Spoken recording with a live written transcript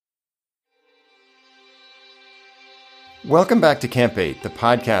Welcome back to Camp 8, the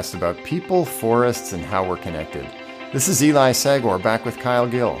podcast about people, forests, and how we're connected. This is Eli Sagor back with Kyle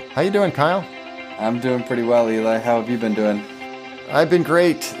Gill. How you doing, Kyle? I'm doing pretty well, Eli. How have you been doing? I've been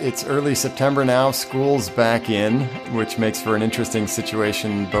great. It's early September now. School's back in, which makes for an interesting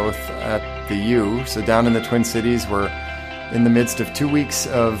situation both at the U. So down in the Twin Cities, we're in the midst of 2 weeks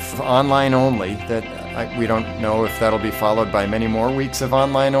of online only that we don't know if that'll be followed by many more weeks of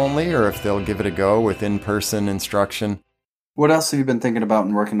online only or if they'll give it a go with in-person instruction. What else have you been thinking about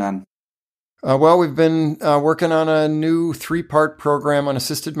and working on? Well, we've been working on a new 3-part program on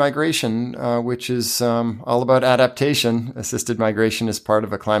assisted migration, which is all about adaptation. Assisted migration is part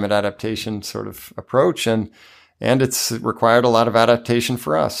of a climate adaptation sort of approach, and it's required a lot of adaptation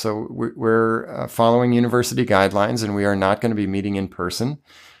for us. So we're following university guidelines, and we are not going to be meeting in person.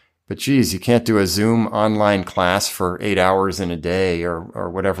 But geez, you can't do a Zoom online class for 8 hours in a day or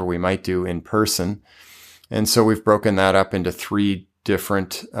whatever we might do in person. And so we've broken that up into 3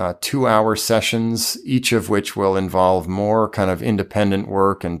 different 2-hour sessions, each of which will involve more kind of independent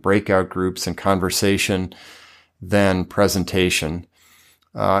work and breakout groups and conversation than presentation.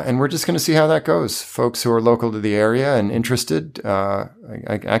 And we're just going to see how that goes. Folks who are local to the area and interested, I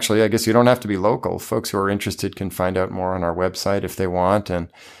guess you don't have to be local. Folks who are interested can find out more on our website if they want. And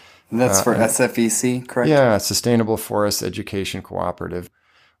that's for SFEC, correct? Yeah, Sustainable Forest Education Cooperative.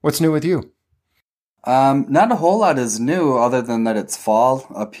 What's new with you? Not a whole lot is new other than that it's fall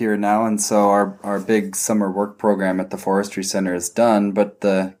up here now. And so our big summer work program at the Forestry Center is done, but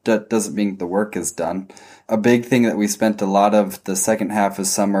that doesn't mean the work is done. A big thing that we spent a lot of the second half of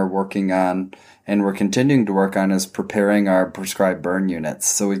summer working on, and we're continuing to work on, is preparing our prescribed burn units.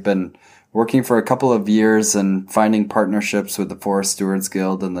 So we've been working for a couple of years and finding partnerships with the Forest Stewards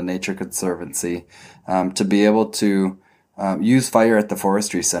Guild and the Nature Conservancy, to be able to, use fire at the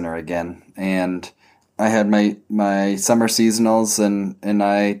Forestry Center again. And I had my summer seasonals and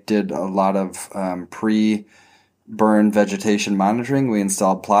I did a lot of pre-burn vegetation monitoring. We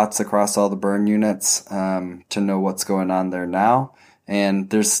installed plots across all the burn units to know what's going on there now. And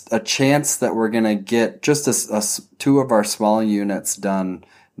there's a chance that we're going to get just 2 of our small units done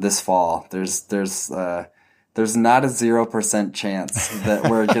this fall. There's not a 0% chance that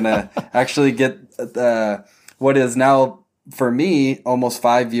we're going to actually get what is now, for me, almost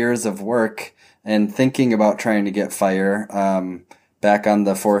 5 years of work and thinking about trying to get fire back on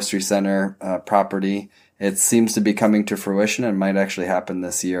the Forestry Center property. It seems to be coming to fruition and might actually happen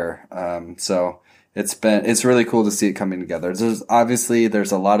this year. So it's really cool to see it coming together.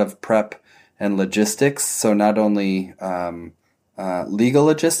 There's a lot of prep and logistics. So not only legal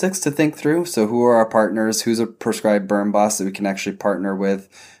logistics to think through. So who are our partners? Who's a prescribed burn boss that we can actually partner with?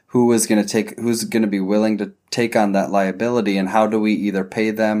 Who's going to be willing to take on that liability, and how do we either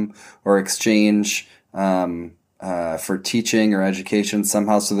pay them or exchange for teaching or education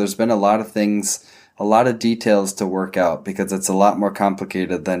somehow? So there's been a lot of things, a lot of details to work out, because it's a lot more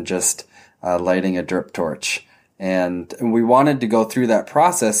complicated than just lighting a drip torch. And we wanted to go through that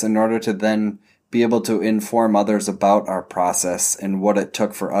process in order to then be able to inform others about our process and what it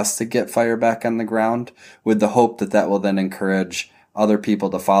took for us to get fire back on the ground, with the hope that that will then encourage other people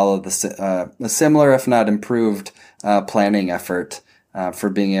to follow a similar, if not improved, planning effort for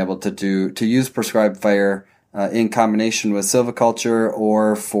being able to use prescribed fire in combination with silviculture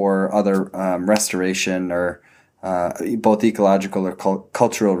or for other restoration or both ecological or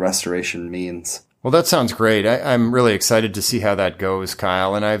cultural restoration means. Well, that sounds great. I'm really excited to see how that goes,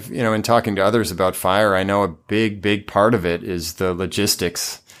 Kyle. And I've, in talking to others about fire, I know a big part of it is the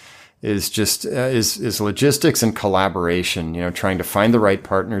logistics. Is logistics and collaboration, trying to find the right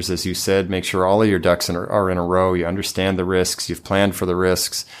partners, as you said, make sure all of your ducks are in a row. You understand the risks. You've planned for the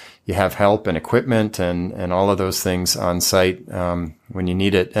risks. You have help and equipment and all of those things on site, when you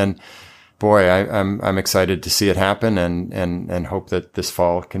need it. And boy, I'm excited to see it happen and hope that this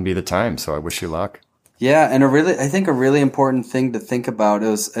fall can be the time. So I wish you luck. Yeah, and I think a really important thing to think about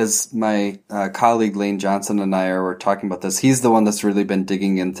is, as my colleague Lane Johnson and I were talking about this, he's the one that's really been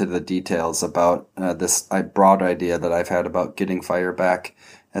digging into the details about this broad idea that I've had about getting fire back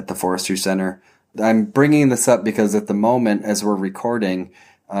at the Forestry Center. I'm bringing this up because at the moment, as we're recording,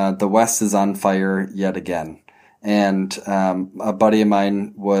 the West is on fire yet again. And a buddy of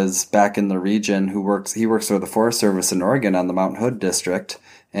mine was back in the region he works for the Forest Service in Oregon on the Mount Hood district.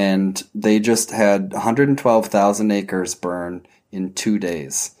 And they just had 112,000 acres burn in 2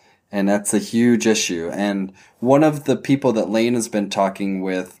 days. And that's a huge issue. And one of the people that Lane has been talking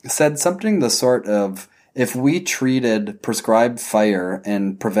with said something the sort of, if we treated prescribed fire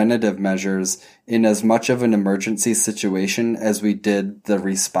and preventative measures in as much of an emergency situation as we did the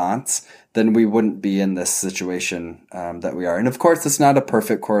response, then we wouldn't be in this situation that we are. And of course, it's not a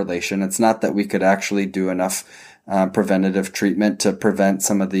perfect correlation. It's not that we could actually do enough preventative treatment to prevent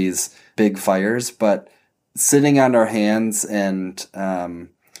some of these big fires, but sitting on our hands and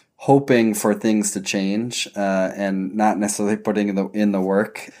hoping for things to change and not necessarily putting in the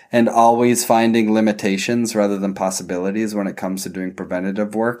work and always finding limitations rather than possibilities when it comes to doing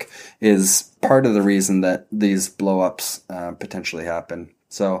preventative work is part of the reason that these blow-ups potentially happen.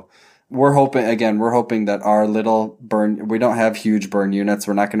 So we're hoping that our little burn, we don't have huge burn units.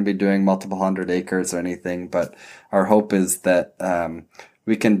 We're not going to be doing multiple hundred acres or anything, but our hope is that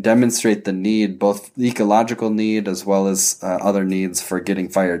we can demonstrate the need, both the ecological need as well as other needs for getting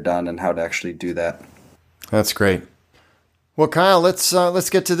fire done and how to actually do that. That's great. Well, Kyle, let's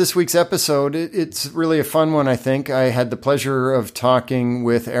get to this week's episode. It's really a fun one, I think. I had the pleasure of talking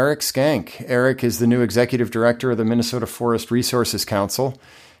with Eric Skank. Eric is the new executive director of the Minnesota Forest Resources Council.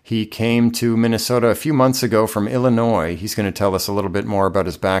 He came to Minnesota a few months ago from Illinois. He's going to tell us a little bit more about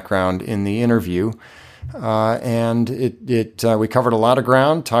his background in the interview. And we covered a lot of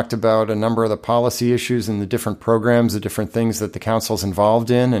ground, talked about a number of the policy issues and the different programs, the different things that the council's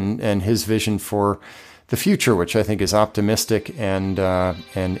involved in, and his vision for the future, which I think is optimistic and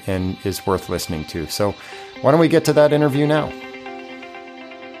is worth listening to. So why don't we get to that interview now?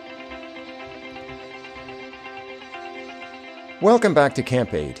 Welcome back to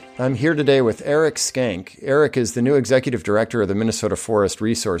Camp 8. I'm here today with Eric Skank. Eric is the new executive director of the Minnesota Forest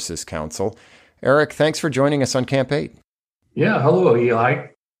Resources Council. Eric, thanks for joining us on Camp 8. Yeah, hello, Eli.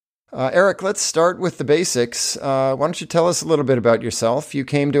 Eric, let's start with the basics. Why don't you tell us a little bit about yourself? You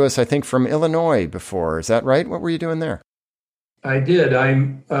came to us, I think, from Illinois before. Is that right? What were you doing there? I did.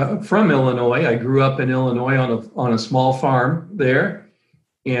 I'm from Illinois. I grew up in Illinois on a small farm there.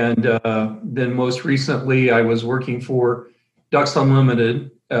 And then most recently, I was working for Ducks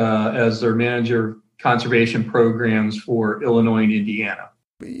Unlimited as their manager of conservation programs for Illinois and Indiana.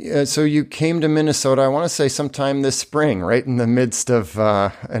 So you came to Minnesota, I want to say sometime this spring, right in the midst of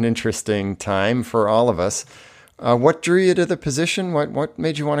an interesting time for all of us. What drew you to the position? What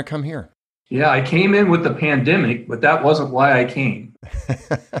made you want to come here? Yeah, I came in with the pandemic, but that wasn't why I came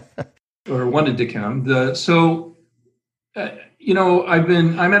or wanted to come.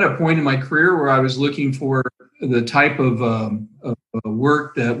 I'm at a point in my career where I was looking for the type of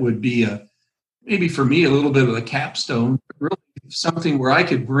work that would be maybe for me a little bit of a capstone, but really something where I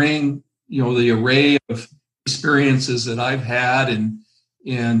could bring, the array of experiences that I've had and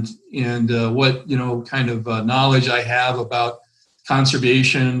what, kind of knowledge I have about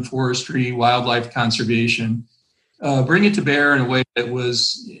conservation, forestry, wildlife conservation, bring it to bear in a way that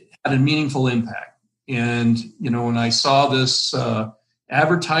had a meaningful impact. And, when I saw this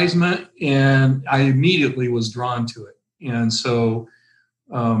advertisement, and I immediately was drawn to it. And so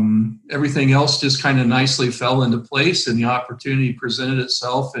everything else just kind of nicely fell into place, and the opportunity presented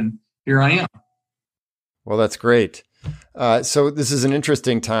itself, and here I am. Well, that's great. So this is an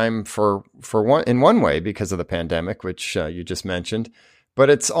interesting time for one way because of the pandemic, which you just mentioned. But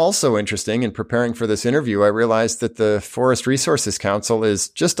it's also interesting in preparing for this interview. I realized that the Forest Resources Council is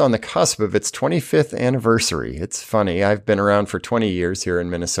just on the cusp of its 25th anniversary. It's funny. I've been around for 20 years here in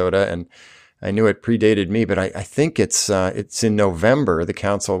Minnesota, and I knew it predated me, but I think it's in November. The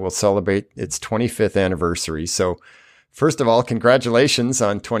council will celebrate its 25th anniversary. So first of all, congratulations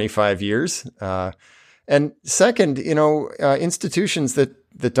on 25 years. And second, institutions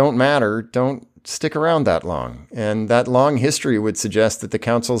that don't matter don't stick around that long. And that long history would suggest that the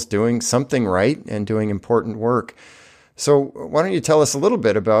council's doing something right and doing important work. So why don't you tell us a little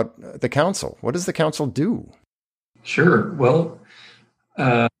bit about the council? What does the council do? Sure. Well,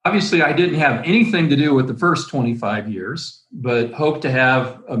 obviously, I didn't have anything to do with the first 25 years, but hope to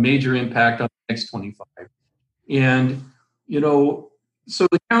have a major impact on the next 25. And, so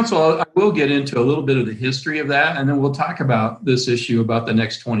the council, I will get into a little bit of the history of that, and then we'll talk about this issue about the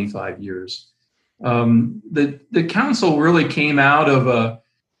next 25 years. The council really came out of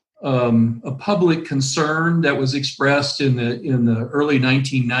a public concern that was expressed in the early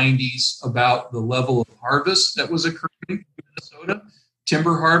 1990s about the level of harvest that was occurring in Minnesota,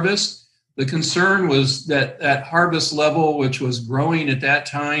 timber harvest. The concern was that harvest level, which was growing at that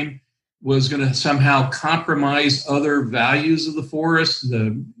time, was going to somehow compromise other values of the forest,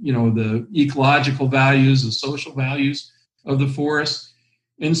 the ecological values, the social values of the forest.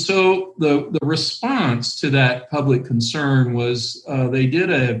 And so the response to that public concern was they did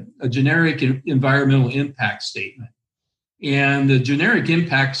a generic environmental impact statement. And the generic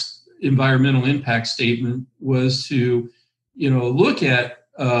environmental impact statement was to, look at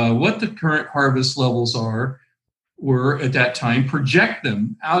what the current harvest levels were at that time, project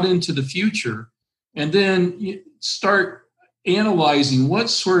them out into the future, and then start analyzing what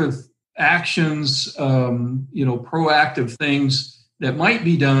sort of actions, proactive things that might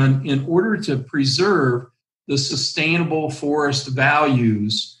be done in order to preserve the sustainable forest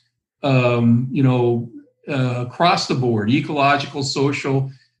values, across the board, ecological,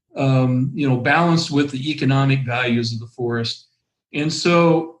 social, balanced with the economic values of the forest. And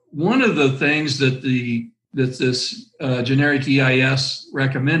so one of the things that this generic EIS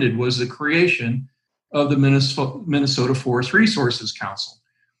recommended was the creation of the Minnesota Forest Resources Council.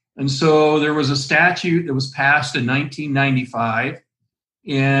 And so there was a statute that was passed in 1995,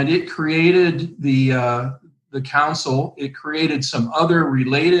 and it created the council. It created some other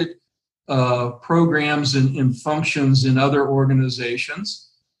related programs and functions in other organizations.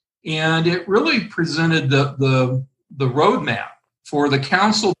 And it really presented the roadmap for the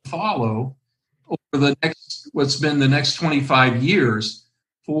council to follow over what's been the next 25 years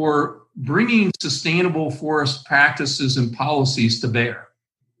for bringing sustainable forest practices and policies to bear.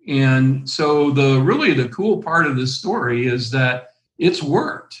 And so the cool part of this story is that it's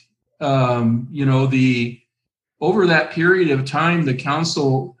worked. Over that period of time, the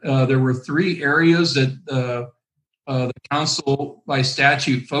council, there were 3 areas that the council by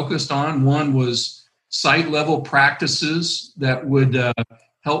statute focused on. One was site level practices that would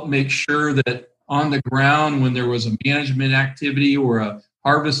help make sure that on the ground, when there was a management activity or a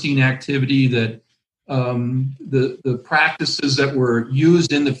harvesting activity, that the practices that were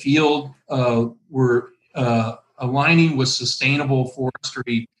used in the field were aligning with sustainable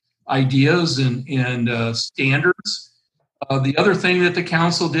forestry ideas and standards. The other thing that the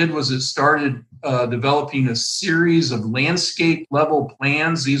council did was it started developing a series of landscape level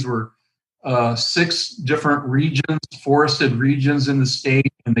plans. These were 6 different regions, forested regions in the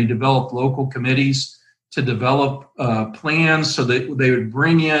state, and they developed local committees to develop plans so that they would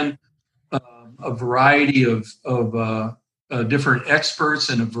bring in a variety of different experts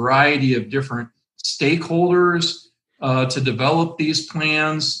and a variety of different stakeholders to develop these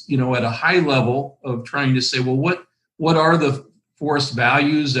plans, at a high level of trying to say, well, what are the forest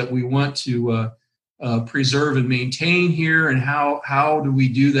values that we want to preserve and maintain here, and how do we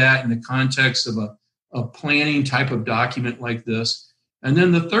do that in the context of a planning type of document like this? And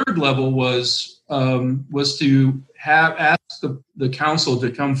then the third level was to ask the council to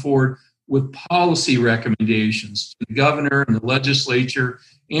come forward with policy recommendations to the governor and the legislature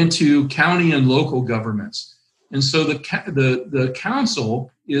and to county and local governments. And so the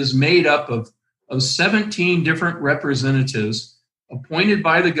council is made up of 17 different representatives appointed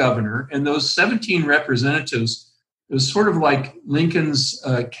by the governor, and those 17 representatives is sort of like Lincoln's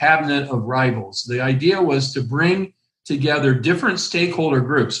cabinet of rivals. The idea was to bring together different stakeholder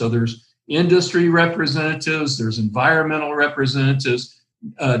groups. So there's industry representatives, there's environmental representatives,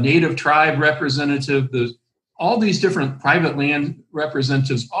 native tribe representative, all these different private land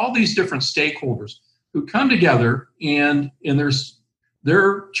representatives, all these different stakeholders who come together, and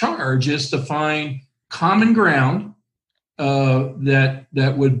their charge is to find common ground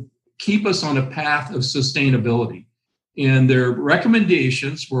that would keep us on a path of sustainability. And their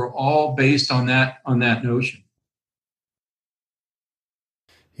recommendations were all based on that notion.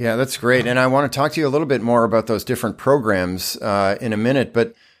 Yeah, that's great. And I want to talk to you a little bit more about those different programs in a minute.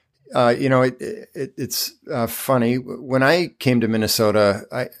 But, it's funny. When I came to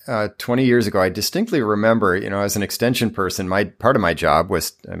Minnesota 20 years ago, I distinctly remember, as an extension person, part of my job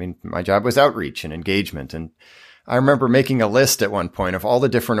was outreach and engagement. And I remember making a list at one point of all the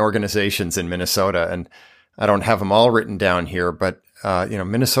different organizations in Minnesota. And I don't have them all written down here, but,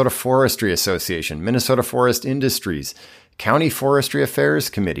 Minnesota Forestry Association, Minnesota Forest Industries, County Forestry Affairs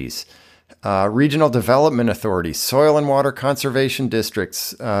Committees, Regional Development Authorities, Soil and Water Conservation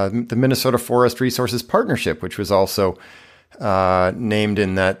Districts, the Minnesota Forest Resources Partnership, which was also named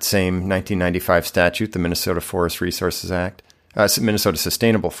in that same 1995 statute, the Minnesota Forest Resources Act, Minnesota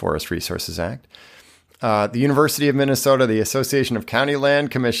Sustainable Forest Resources Act, the University of Minnesota, the Association of County Land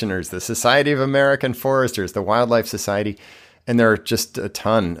Commissioners, the Society of American Foresters, the Wildlife Society. And there are just a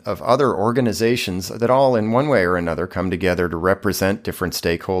ton of other organizations that all in one way or another come together to represent different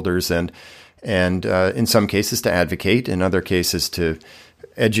stakeholders and in some cases to advocate, in other cases to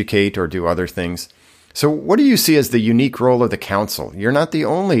educate or do other things. So what do you see as the unique role of the council? You're not the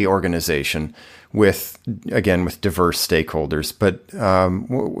only organization with diverse stakeholders, but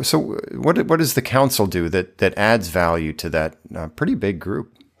so what does the council do that adds value to that pretty big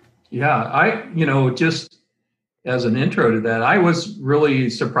group? Yeah, as an intro to that, I was really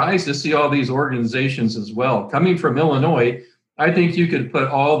surprised to see all these organizations as well. Coming from Illinois, I think you could put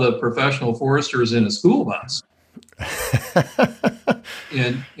all the professional foresters in a school bus.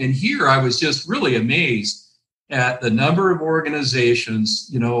 And here I was just really amazed at the number of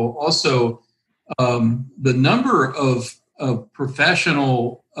organizations, also the number of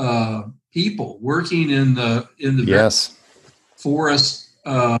professional people working in the yes. forest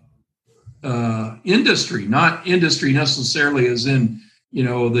industry, not industry necessarily as in,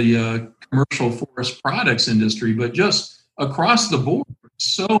 the commercial forest products industry, but just across the board,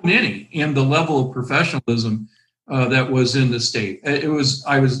 so many, and the level of professionalism that was in the state.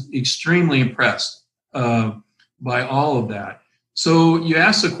 I was extremely impressed by all of that. So you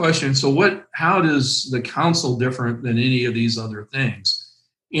asked the question, so how does the council different than any of these other things?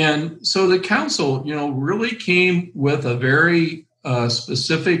 And so the council, really came with a very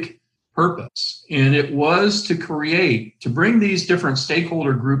specific purpose, and it was to bring these different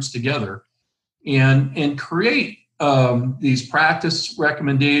stakeholder groups together and create these practice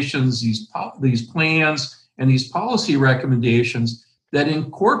recommendations, these plans, and these policy recommendations that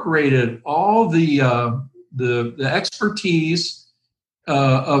incorporated all the expertise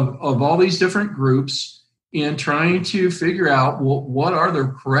of all these different groups in trying to figure out what are the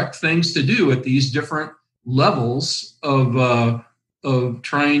correct things to do at these different levels of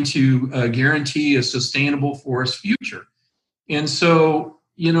trying to guarantee a sustainable forest future. And so,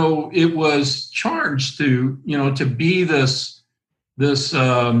 it was charged to be this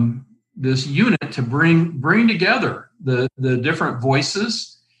unit to bring together the different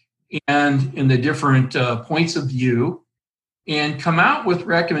voices and the different points of view, and come out with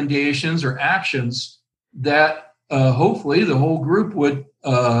recommendations or actions that hopefully the whole group would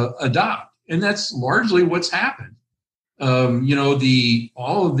adopt. And that's largely what's happened. All of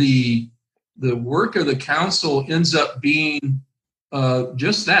the work of the council ends up being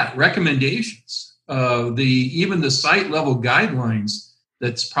just that, recommendations. Even the site level guidelines,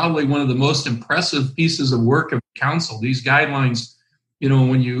 that's probably one of the most impressive pieces of work of the council. These guidelines,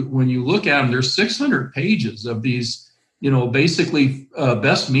 when you look at them, there's 600 pages of these, basically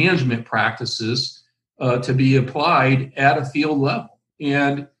best management practices to be applied at a field level,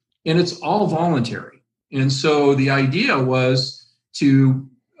 and it's all voluntary. And so the idea was to,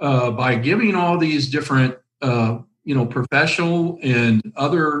 by giving all these different, professional and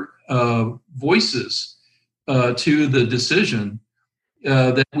other voices to the decision,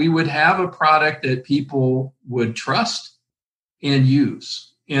 that we would have a product that people would trust and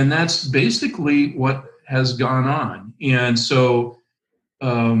use. And that's basically what has gone on. And so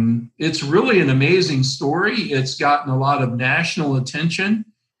it's really an amazing story. It's gotten a lot of national attention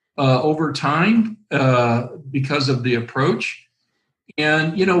over time because of the approach.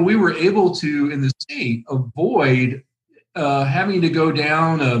 And, we were able to, in the state, avoid having to go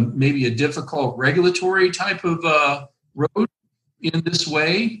down maybe a difficult regulatory type of road in this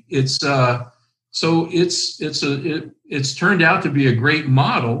way. It's turned out to be a great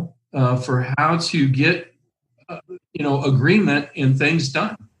model for how to get, agreement and things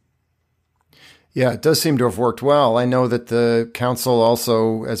done. Yeah, it does seem to have worked well. I know that the council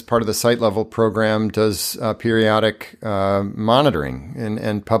also, as part of the site level program, does periodic monitoring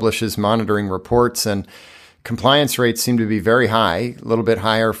and publishes monitoring reports, and compliance rates seem to be very high, a little bit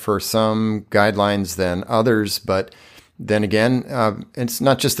higher for some guidelines than others. But then again, it's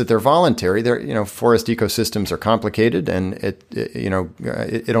not just that they're voluntary. They're, forest ecosystems are complicated, and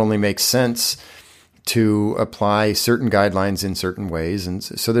it only makes sense to apply certain guidelines in certain ways. And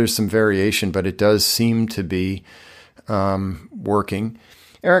so there's some variation, but it does seem to be working.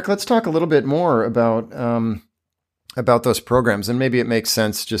 Eric, let's talk a little bit more about those programs. And maybe it makes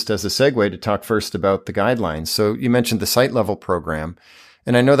sense, just as a segue, to talk first about the guidelines. So you mentioned the site level program,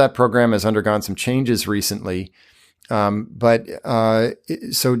 and I know that program has undergone some changes recently. So the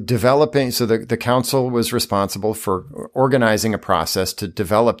council was responsible for organizing a process to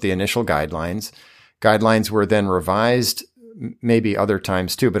develop the initial guidelines. Guidelines were then revised, maybe other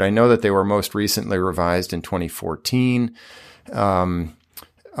times too, but I know that they were most recently revised in 2014. And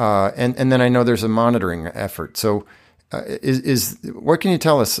then I know there's a monitoring effort. So what can you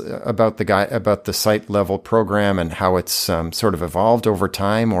tell us about the site level program and how it's sort of evolved over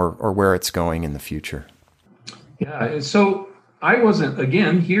time, or where it's going in the future? Yeah, so I wasn't,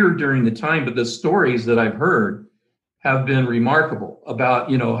 again, here during the time, but the stories that I've heard have been remarkable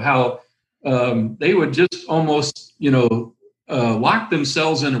about, how they would just almost, lock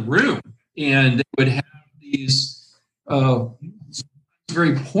themselves in a room, and they would have these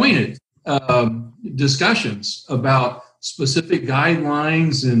very pointed discussions about specific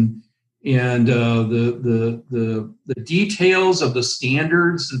guidelines and the details of the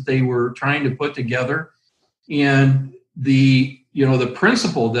standards that they were trying to put together, and the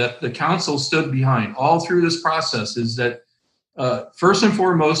principle that the council stood behind all through this process is that first and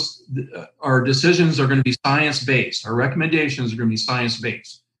foremost, our decisions are going to be science-based. Our recommendations are going to be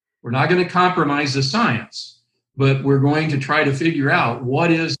science-based. We're not going to compromise the science, but we're going to try to figure out what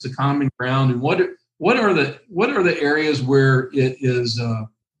is the common ground and what are the areas where it is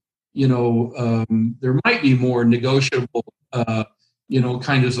there might be more negotiable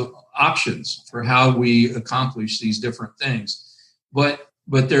kind of options for how we accomplish these different things. But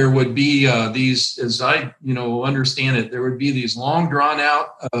there would be these, as I understand it, there would be these long drawn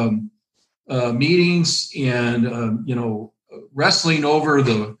out meetings and wrestling over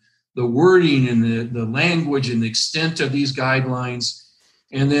the wording and the language and the extent of these guidelines.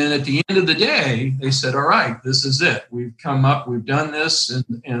 And then at the end of the day, they said, all right, this is it. We've done this,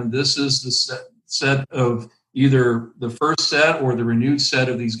 and this is the set of either the first set or the renewed set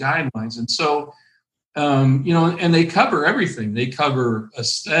of these guidelines. And so, and they cover everything. They cover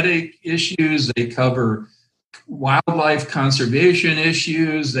aesthetic issues. They cover wildlife conservation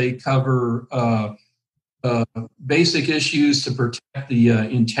issues. They cover basic issues to protect the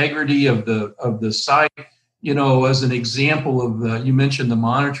integrity of the site. As an example of you mentioned the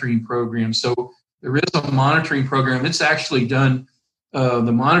monitoring program. So there is a monitoring program. It's actually done.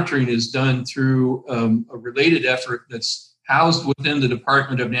 The monitoring is done through a related effort that's housed within the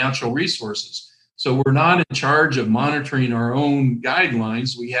Department of Natural Resources. So we're not in charge of monitoring our own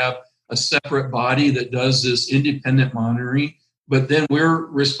guidelines. We have a separate body that does this independent monitoring, but then we're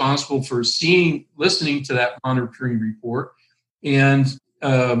responsible for listening to that monitoring report. And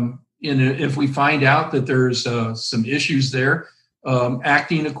if we find out that there's some issues there,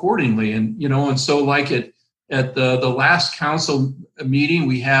 acting accordingly. And so like at the last council meeting,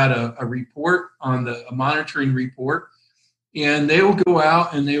 we had a report on a monitoring report, and they will go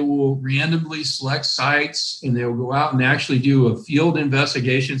out and they will randomly select sites, and they will go out and actually do a field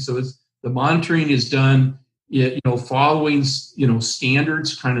investigation. So the monitoring is done, following,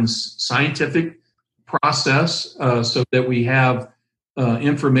 standards, kind of scientific process, so that we have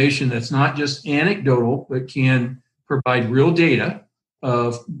information that's not just anecdotal, but can provide real data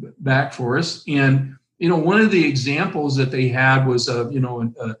back for us. And one of the examples that they had was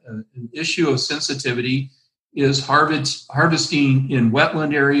an issue of sensitivity is harvesting in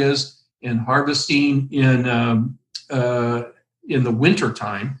wetland areas and harvesting in the winter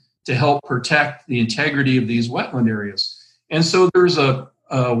time to help protect the integrity of these wetland areas. And so there's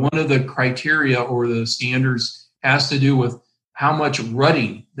one of the criteria or the standards has to do with how much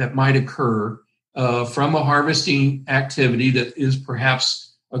rutting that might occur from a harvesting activity that is perhaps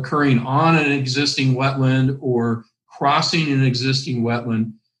occurring on an existing wetland or crossing an existing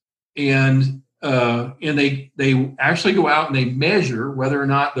wetland. And they actually go out and they measure whether or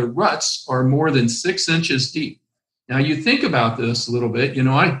not the ruts are more than 6 inches deep. Now you think about this a little bit.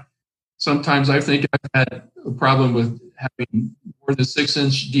 Sometimes I think I've had a problem with having more than 6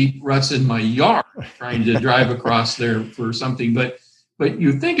 inch deep ruts in my yard, trying to drive across there for something. But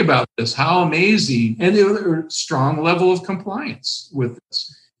you think about this, how amazing, and there strong level of compliance with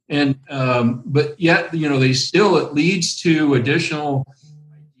this. And but yet, it leads to additional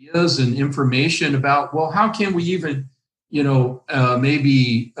ideas and information about, well, how can we even,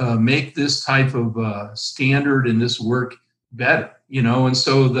 maybe make this type of standard and this work better, And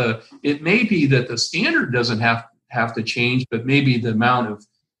so it may be that the standard doesn't have to change, but maybe the amount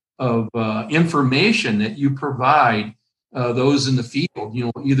of information that you provide those in the field,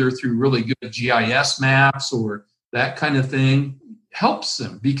 either through really good GIS maps or that kind of thing, helps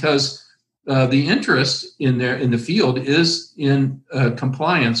them, because the interest in the field is in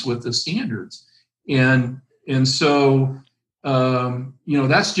compliance with the standards, and so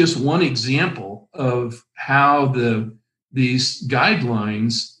that's just one example of how these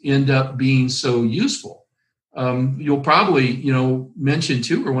guidelines end up being so useful. You'll probably mention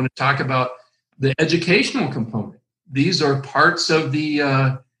too, or want to talk about the educational component. These are parts of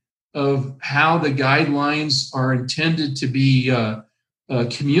of how the guidelines are intended to be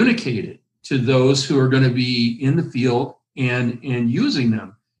communicated to those who are going to be in the field and using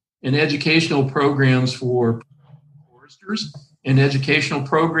them. And educational programs for foresters and educational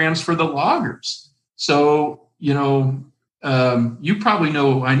programs for the loggers. So, you probably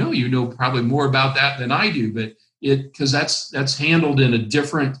know, I know you know probably more about that than I do, but because that's handled in a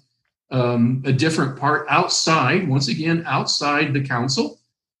different part outside, once again, outside the council.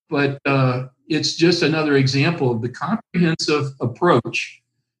 But it's just another example of the comprehensive approach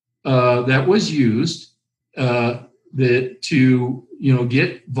that was used to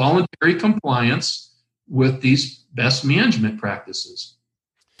get voluntary compliance with these best management practices.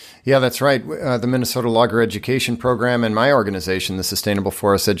 Yeah, that's right. The Minnesota Logger Education Program and my organization, the Sustainable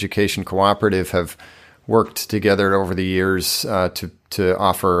Forest Education Cooperative, have worked together over the years to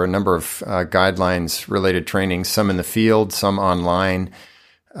offer a number of guidelines related trainings, some in the field, some online.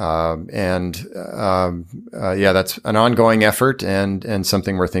 That's an ongoing effort and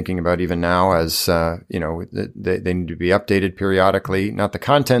something we're thinking about even now as, they need to be updated periodically, not the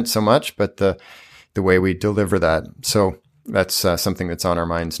content so much, but the way we deliver that. So that's something that's on our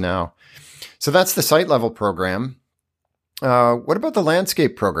minds now. So that's the site level program. What about the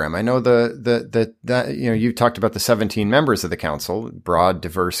landscape program? I know that you talked about the 17 members of the council, broad,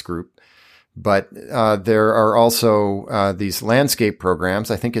 diverse group. But there are also these landscape programs.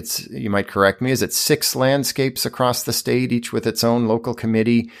 I think you might correct me, is it 6 landscapes across the state, each with its own local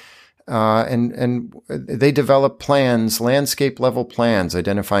committee? And they develop plans, landscape level plans,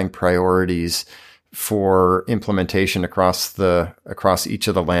 identifying priorities for implementation across each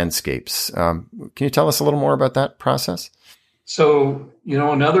of the landscapes. Can you tell us a little more about that process? So,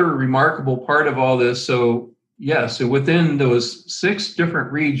 another remarkable part of all this, so within those 6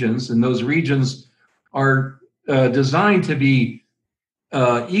 different regions, and those regions are designed to be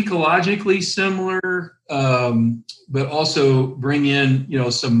ecologically similar, but also bring in,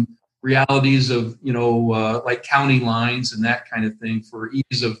 some realities of, like county lines and that kind of thing for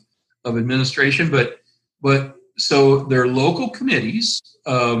ease of administration. But so they're local committees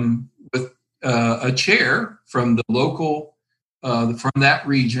with a chair from the local, from that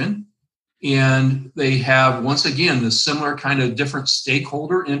region. And they have, once again, the similar kind of different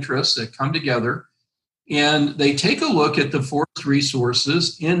stakeholder interests that come together, and they take a look at the forest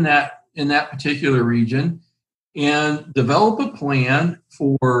resources in that particular region and develop a plan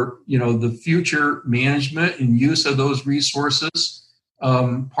for, the future management and use of those resources.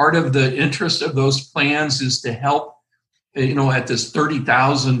 Part of the interest of those plans is to help, at this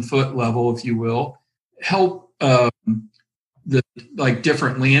 30,000 foot level, if you will, help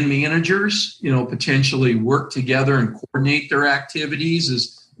different land managers, potentially work together and coordinate their activities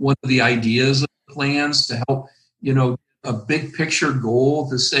is one of the ideas of the plans to help, a big picture goal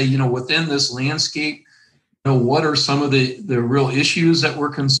to say, within this landscape, what are some of the real issues that we're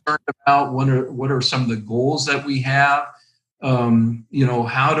concerned about? What are some of the goals that we have?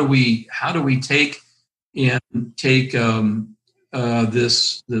 How do we take this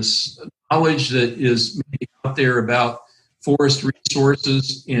knowledge that is maybe out there about forest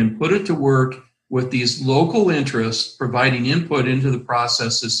resources and put it to work with these local interests, providing input into the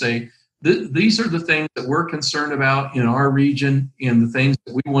process to say, these are the things that we're concerned about in our region and the things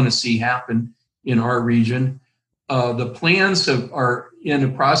that we want to see happen in our region. The plans are in the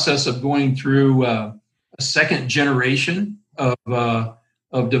process of going through a second generation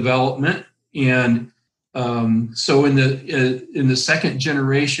of development. And so in the second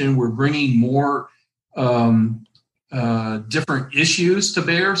generation, we're bringing more different issues to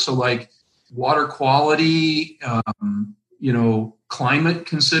bear. So like water quality, climate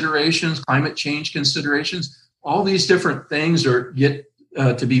considerations, climate change considerations, all these different things get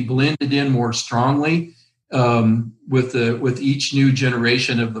to be blended in more strongly with each new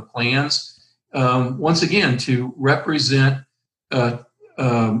generation of the plans. Once again, to represent kind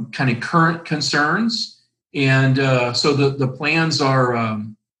of current concerns. And so the plans are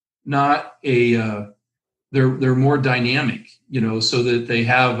not they're more dynamic, so that they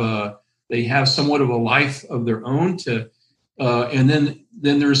have somewhat of a life of their own and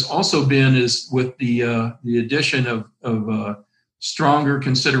then there's also been is with the addition of stronger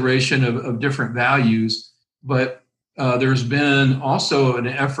consideration of different values, but there's been also an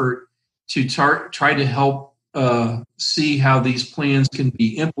effort to try to help see how these plans can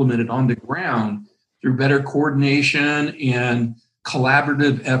be implemented on the ground through better coordination and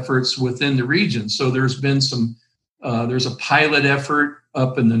collaborative efforts within the region. So there's been there's a pilot effort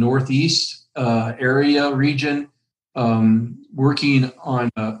up in the Northeast area region, working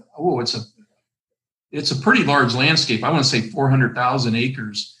on it's a pretty large landscape. I want to say 400,000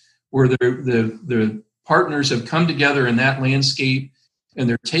 acres, where the partners have come together in that landscape, and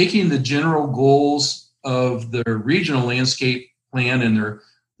they're taking the general goals of their regional landscape plan, and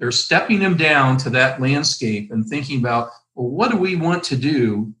they're stepping them down to that landscape and thinking about, well, what do we want to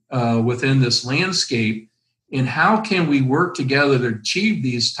do within this landscape, and how can we work together to achieve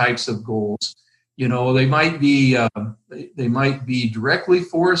these types of goals? They might be directly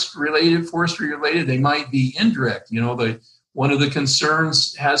forestry related. They might be indirect. One of the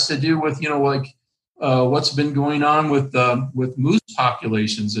concerns has to do with what's been going on with moose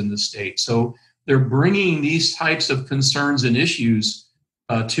populations in the state. So they're bringing these types of concerns and issues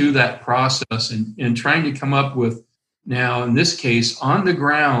to that process and trying to come up with, now in this case, on the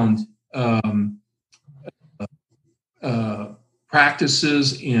ground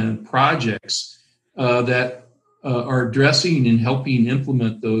practices and projects that are addressing and helping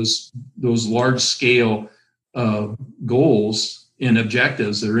implement those large scale goals and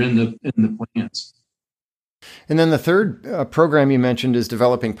objectives that are in the plans. And then the third program you mentioned is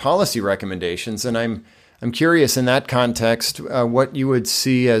developing policy recommendations, and I'm curious in that context what you would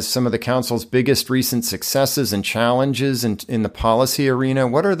see as some of the council's biggest recent successes and challenges in the policy arena.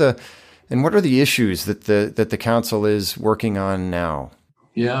 What are the issues that the council is working on now?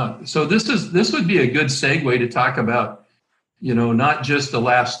 Yeah, so this would be a good segue to talk about, not just the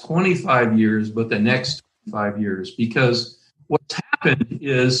last 25 years, but the next 5 years, because what's happened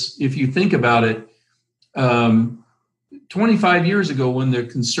is, if you think about it, 25 years ago, when the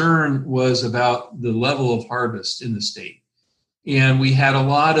concern was about the level of harvest in the state, and we had a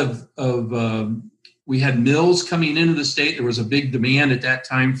lot of we had mills coming into the state. There was a big demand at that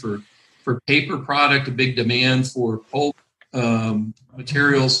time for paper product, a big demand for pulp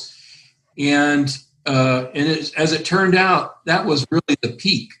materials, and as it turned out, that was really the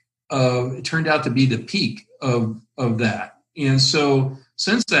peak. It turned out to be the peak of that, and so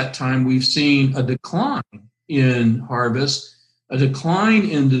since that time, we've seen a decline in harvest, a decline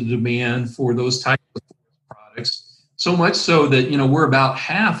in the demand for those types of products, so much so that we're about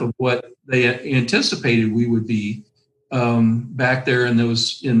half of what they anticipated we would be back there in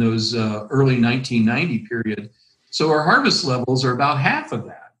those early 1990 period. So our harvest levels are about half of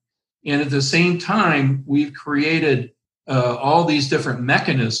that, and at the same time, we've created all these different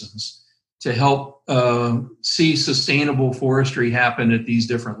mechanisms to help see sustainable forestry happen at these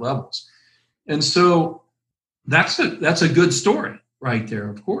different levels. And so that's a good story right there,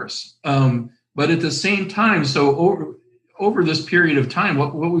 of course. But at the same time, so over this period of time,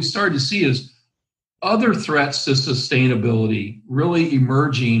 what we started to see is other threats to sustainability really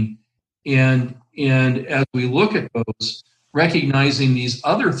emerging. And as we look at those, recognizing these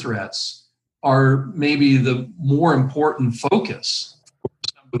other threats are maybe the more important focus for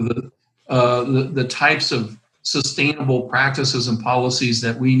some of the types of sustainable practices and policies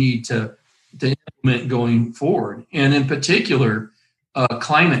that we need to implement going forward. And in particular,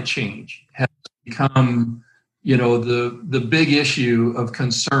 climate change has become, the big issue of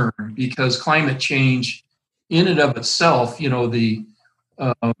concern, because climate change in and of itself, the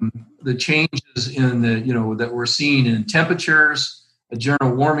changes in that we're seeing in temperatures, a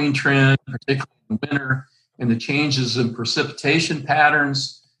general warming trend, particularly in winter, and the changes in precipitation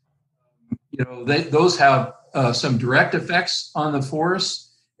patterns, those have some direct effects on the forest,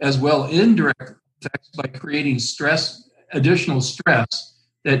 as well indirect effects by creating additional stress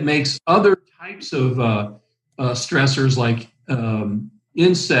that makes other types of stressors like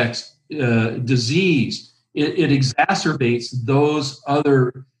insects, disease. It exacerbates those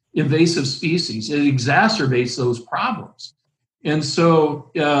other invasive species. It exacerbates those problems, and so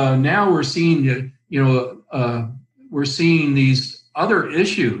now we're seeing these other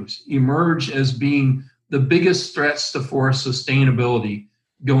issues emerge as being the biggest threats to forest sustainability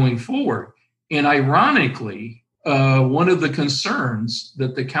going forward. And ironically, one of the concerns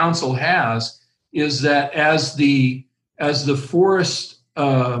that the council has is that as the forest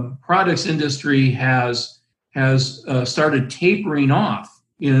products industry has started tapering off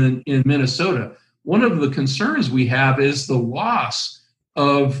in Minnesota, one of the concerns we have is the loss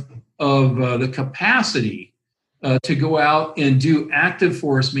of the capacity to go out and do active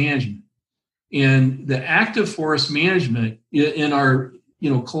forest management. And the active forest management in our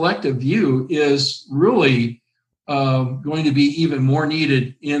collective view is really going to be even more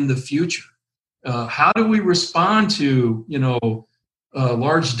needed in the future. How do we respond to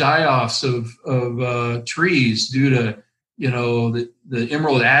large die-offs of trees due to the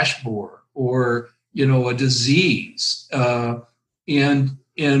emerald ash borer or a disease, and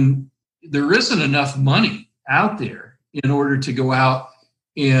there isn't enough money out there in order to go out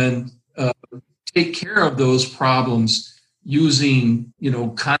and take care of those problems using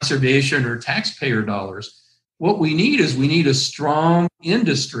conservation or taxpayer dollars. What we need is a strong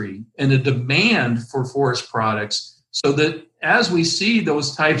industry and a demand for forest products, so that as we see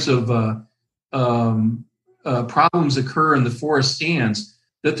those types of problems occur in the forest stands,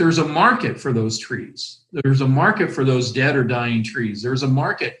 that there's a market for those trees. There's a market for those dead or dying trees. There's a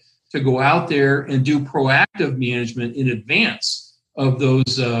market to go out there and do proactive management in advance of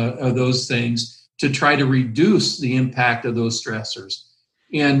those things to try to reduce the impact of those stressors.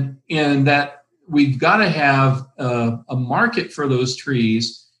 And that we've got to have a market for those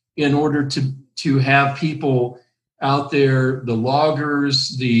trees in order to to have people out there, the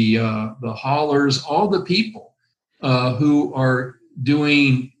loggers, the haulers, all the people who are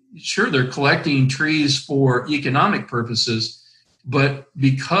doing, sure, they're collecting trees for economic purposes, but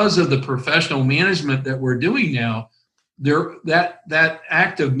because of the professional management that we're doing now, that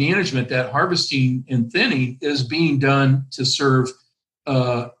act of management, that harvesting and thinning, is being done to serve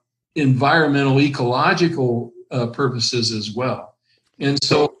environmental, ecological purposes as well. And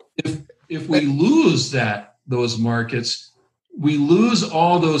so if we lose those markets, we lose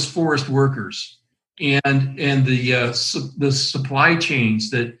all those forest workers and the supply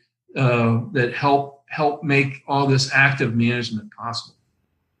chains that help make all this active management possible.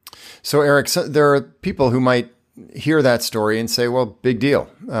 So, Eric, there are people who might hear that story and say, well, big deal.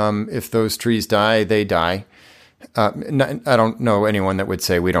 If those trees die, they die. I don't know anyone that would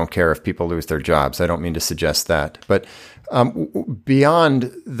say we don't care if people lose their jobs. I don't mean to suggest that. But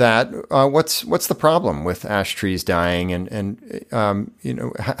beyond that, what's the problem with ash trees dying? And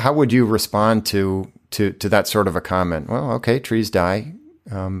how would you respond to that sort of a comment? Well, okay, trees die.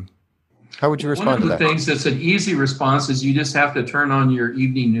 How would you respond to that? One of the things that's an easy response is you just have to turn on your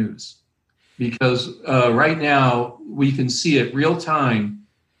evening news, because right now we can see it real time.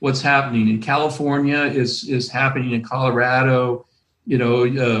 What's happening in California is happening in Colorado. It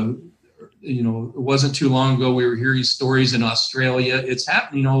wasn't too long ago we were hearing stories in Australia. It's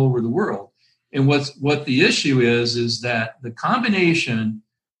happening all over the world. And what the issue is that the combination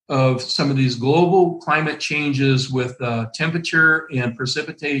of some of these global climate changes with temperature and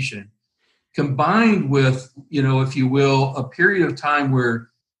precipitation, combined with, if you will, a period of time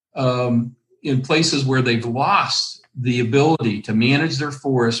where in places where they've lost the ability to manage their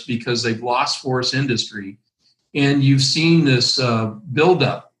forests because they've lost forest industry, and you've seen this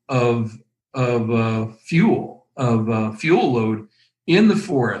buildup of fuel load in the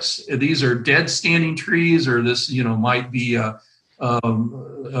forests. These are dead standing trees, or this might be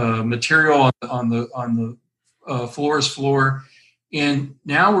material on the forest floor, and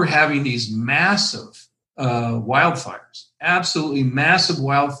now we're having these massive wildfires, absolutely massive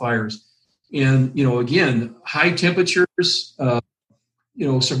wildfires. And, again, high temperatures,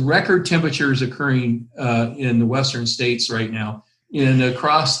 some record temperatures occurring in the western states right now, and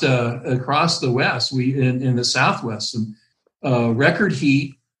across the West, in the Southwest, some record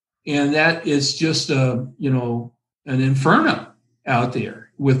heat. And that is just, an inferno out there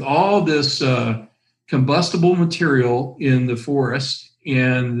with all this combustible material in the forest.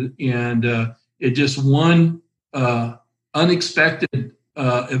 And it just one unexpected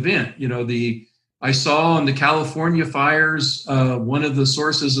event. I saw in the California fires, one of the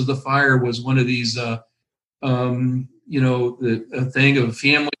sources of the fire was one of these, a thing of a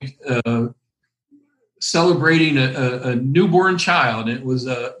family celebrating a newborn child. It was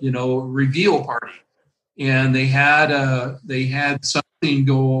a reveal party, and they had something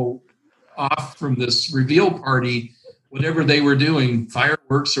go off from this reveal party, whatever they were doing,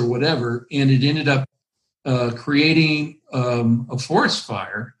 fireworks or whatever, and it ended up creating a forest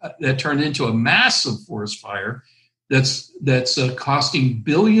fire that turned into a massive forest fire that's costing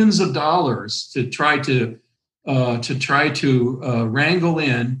billions of dollars to try to wrangle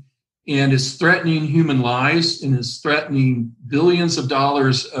in, and is threatening human lives and is threatening billions of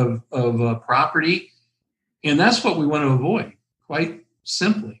dollars of property. And that's what we want to avoid, quite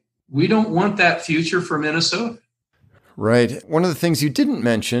simply. We don't want that future for Minnesota. Right. One of the things you didn't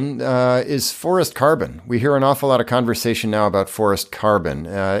mention is forest carbon. We hear an awful lot of conversation now about forest carbon,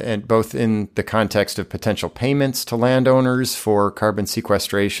 and both in the context of potential payments to landowners for carbon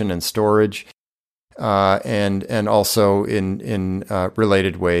sequestration and storage, and also in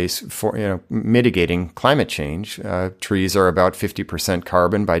related ways for mitigating climate change. Trees are about 50%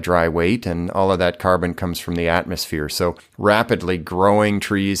 carbon by dry weight, and all of that carbon comes from the atmosphere. So rapidly growing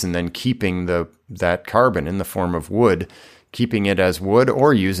trees and then keeping that carbon in the form of wood, keeping it as wood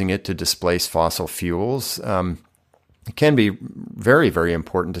or using it to displace fossil fuels, can be very, very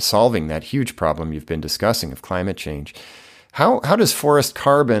important to solving that huge problem you've been discussing of climate change. How does forest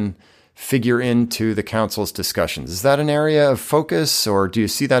carbon figure into the council's discussions? Is that an area of focus, or do you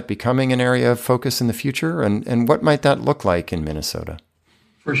see that becoming an area of focus in the future? And what might that look like in Minnesota?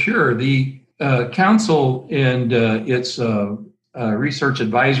 For sure. The council and its research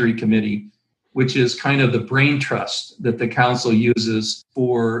advisory committee, which is kind of the brain trust that the council uses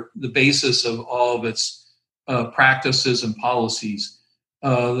for the basis of all of its practices and policies.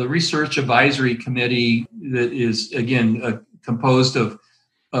 The research advisory committee that is, again, composed of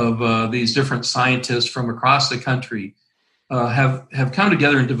these different scientists from across the country have come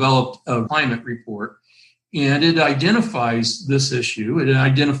together and developed a climate report. And it identifies this issue. It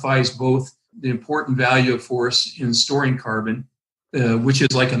identifies both the important value of forests in storing carbon, which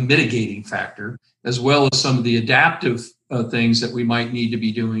is like a mitigating factor, as well as some of the adaptive things that we might need to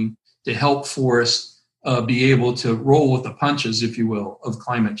be doing to help forests be able to roll with the punches, if you will, of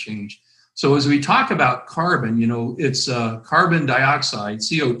climate change. So as we talk about carbon, it's carbon dioxide,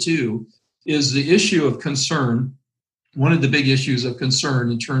 CO2, is the issue of concern, one of the big issues of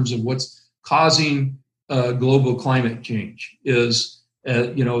concern in terms of what's causing global climate change is,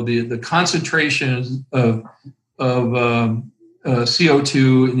 the concentration of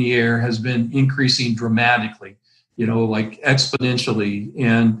CO2 in the air has been increasing dramatically, like exponentially.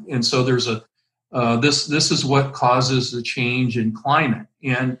 And so there's this is what causes the change in climate.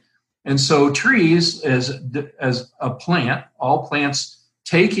 And so trees as a plant, all plants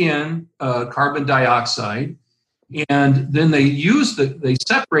take in carbon dioxide, and then they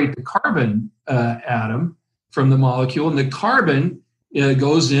separate the carbon atom from the molecule, and the carbon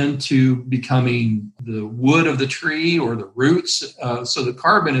goes into becoming the wood of the tree or the roots. So the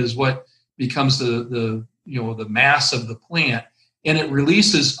carbon is what becomes the mass of the plant, and it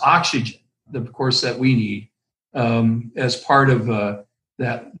releases oxygen, of course, that we need as part of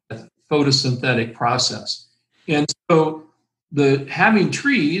that photosynthetic process. And so having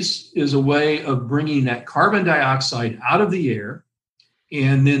trees is a way of bringing that carbon dioxide out of the air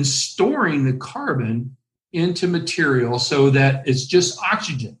and then storing the carbon into material so that it's just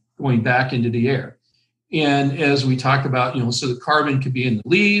oxygen going back into the air. And as we talked about, so the carbon could be in the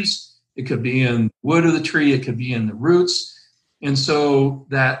leaves, it could be in the wood of the tree, it could be in the roots. And so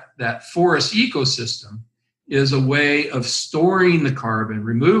that forest ecosystem is a way of storing the carbon,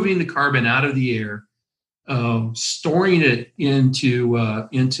 removing the carbon out of the air, storing it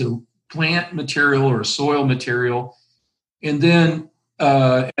into plant material or soil material. And then,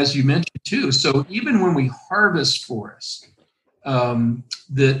 as you mentioned too, so even when we harvest forests, that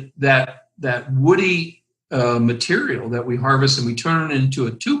woody material that we harvest and we turn it into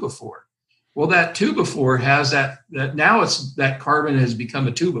a two-by-four, well, that two-by-four has that now that carbon has become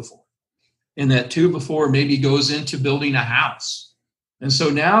a two-by-four. And that two-by-four maybe goes into building a house. And so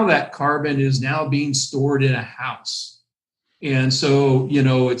now that carbon is now being stored in a house. And so,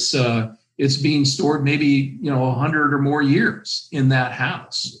 it's being stored maybe, 100 or more years in that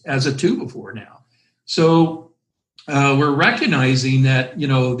house as a two-by-four now. So we're recognizing that,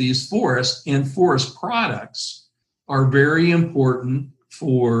 these forests and forest products are very important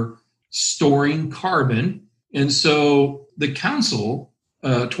for storing carbon. And so the council,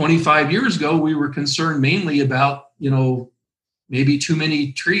 25 years ago, we were concerned mainly about, maybe too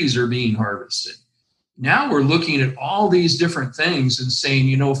many trees are being harvested. Now we're looking at all these different things and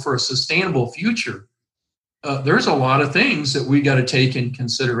saying, for a sustainable future, there's a lot of things that we got to take in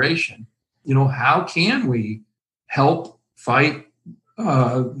consideration. How can we help fight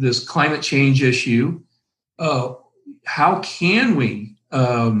this climate change issue? How can we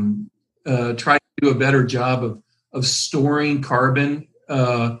try to do a better job of storing carbon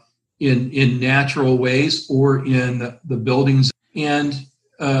in natural ways or in the buildings, and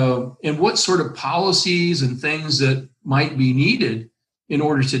what sort of policies and things that might be needed in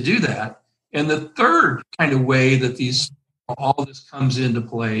order to do that. And the third kind of way that all this comes into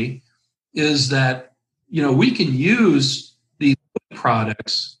play is that we can use these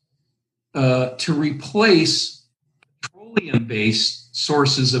products to replace petroleum-based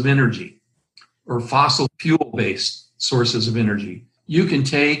sources of energy or fossil fuel-based sources of energy. You can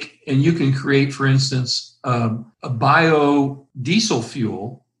take and you can create, for instance, a biodiesel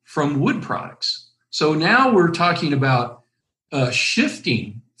fuel from wood products. So now we're talking about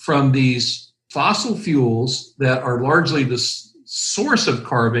shifting from these fossil fuels that are largely the source of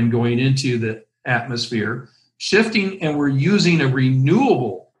carbon going into the atmosphere, shifting, and we're using a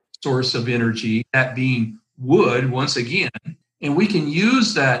renewable source of energy, that being wood, once again, and we can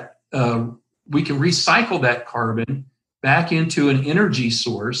use that, we can recycle that carbon back into an energy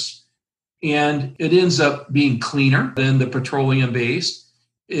source, and it ends up being cleaner than the petroleum-based.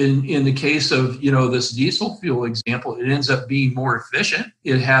 In the case of this diesel fuel example, it ends up being more efficient.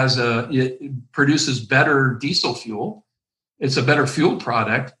 It produces better diesel fuel. It's a better fuel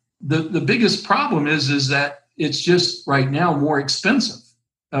product. The biggest problem is that it's just right now more expensive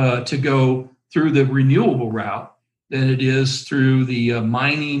to go through the renewable route than it is through the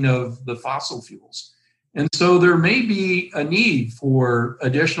mining of the fossil fuels. And so there may be a need for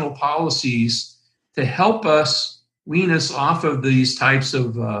additional policies to help us wean us off of these types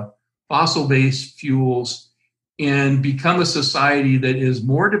of fossil-based fuels and become a society that is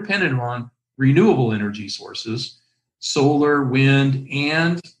more dependent on renewable energy sources, solar, wind,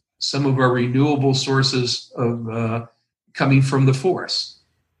 and some of our renewable sources of coming from the forest.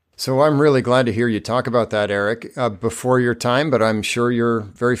 So I'm really glad to hear you talk about that, Eric, before your time, but I'm sure you're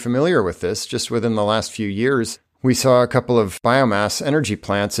very familiar with this. Just within the last few years, we saw a couple of biomass energy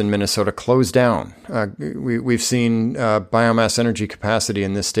plants in Minnesota close down. We've seen biomass energy capacity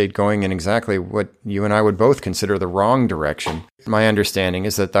in this state going in exactly what you and I would both consider the wrong direction. My understanding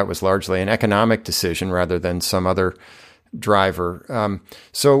is that that was largely an economic decision rather than some other driver.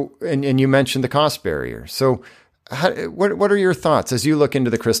 And you mentioned the cost barrier. So what are your thoughts as you look into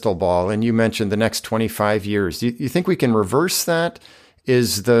the crystal ball and you mentioned the next 25 years? Do you think we can reverse that?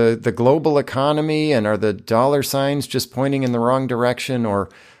 Is the global economy and are the dollar signs just pointing in the wrong direction? Or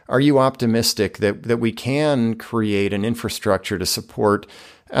are you optimistic that we can create an infrastructure to support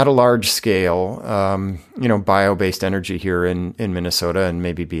at a large scale, bio-based energy here in Minnesota and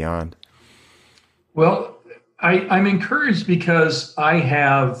maybe beyond? Well, I'm encouraged because I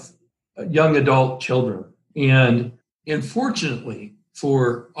have young adult children. And unfortunately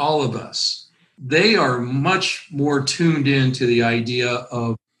for all of us, they are much more tuned into the idea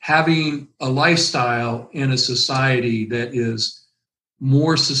of having a lifestyle in a society that is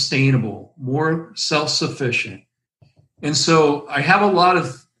more sustainable, more self-sufficient. And so I have a lot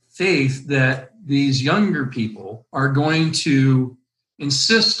of faith that these younger people are going to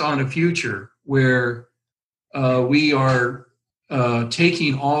insist on a future where we are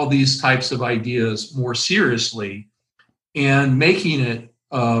taking all these types of ideas more seriously and making it,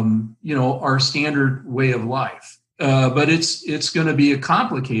 our standard way of life. But it's going to be a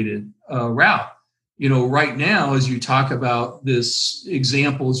complicated route. Right now, as you talk about this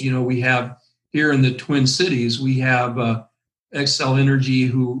examples, we have here in the Twin Cities, we have Xcel Energy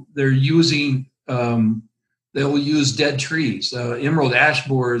who they're using, they'll use dead trees. Emerald ash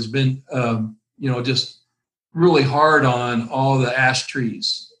borer has been, just really hard on all the ash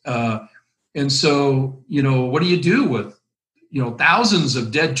trees. And so, what do you do with, thousands of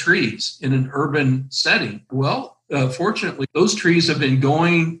dead trees in an urban setting? Well, fortunately, those trees have been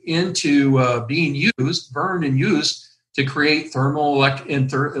going into being used, burned and used to create thermal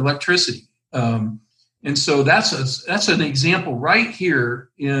electricity. And so that's an example right here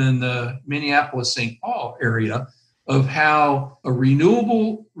in the Minneapolis-St. Paul area of how a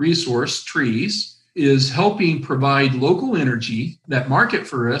renewable resource, trees, is helping provide local energy. That market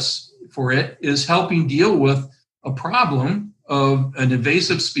for it is helping deal with a problem of an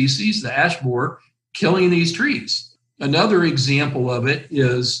invasive species, the ash borer, killing these trees. Another example of it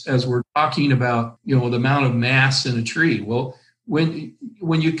is, as we're talking about, the amount of mass in a tree. Well, when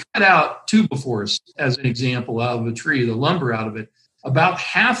you cut out two-by-fours, as an example, out of a tree, the lumber out of it, about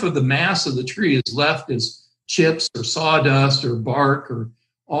half of the mass of the tree is left as chips or sawdust or bark or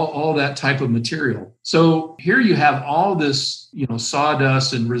all that type of material. So here you have all this,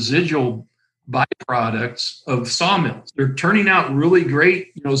 sawdust and residual byproducts of sawmills. They're turning out really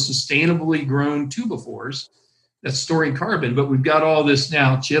great, sustainably grown two-by-fours that's storing carbon, but we've got all this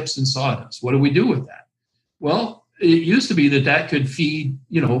now chips and sawdust. What do we do with that? Well, it used to be that could feed,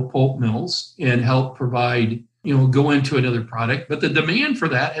 pulp mills and help provide, go into another product, but the demand for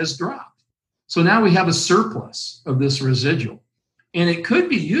that has dropped. So now we have a surplus of this residual. And it could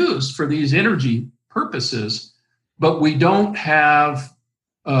be used for these energy purposes, but we don't have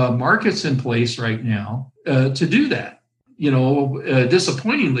markets in place right now to do that.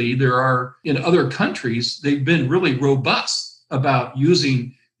 Disappointingly, there are in other countries, they've been really robust about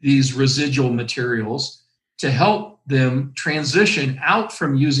using these residual materials to help them transition out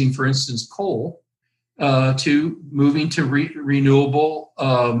from using, for instance, coal to moving to renewable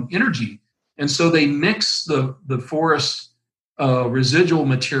energy. And so they mix the forest residual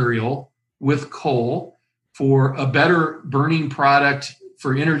material with coal for a better burning product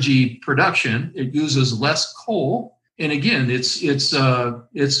for energy production. It uses less coal, and again, it's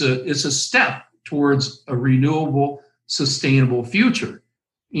a step towards a renewable, sustainable future.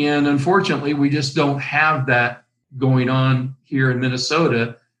 And unfortunately, we just don't have that going on here in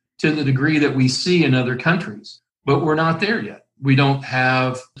Minnesota to the degree that we see in other countries. But we're not there yet. We don't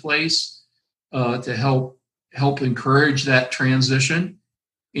have a place to help encourage that transition,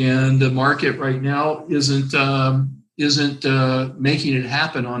 and the market right now isn't making it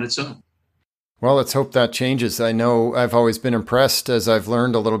happen on its own. Well, let's hope that changes. I know I've always been impressed as I've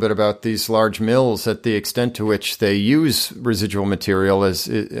learned a little bit about these large mills at the extent to which they use residual material as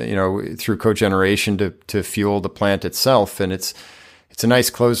through cogeneration to fuel the plant itself, and it's a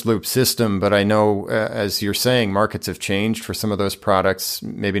nice closed loop system, but I know, as you're saying, markets have changed for some of those products.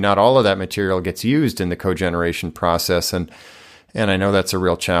 Maybe not all of that material gets used in the cogeneration process, and I know that's a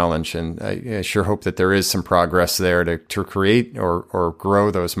real challenge. And I sure hope that there is some progress there to create or grow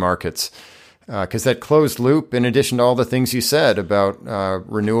those markets. Because that closed loop, in addition to all the things you said about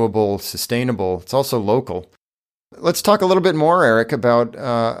renewable, sustainable, it's also local. Let's talk a little bit more, Eric,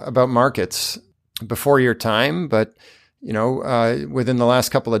 about markets. Before your time, but within the last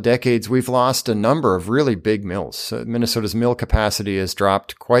couple of decades, we've lost a number of really big mills. Minnesota's mill capacity has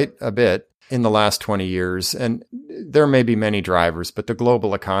dropped quite a bit in the last 20 years, and there may be many drivers, but the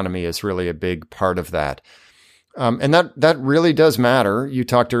global economy is really a big part of that. And that really does matter. You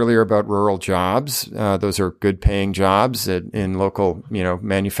talked earlier about rural jobs. Those are good paying jobs in local,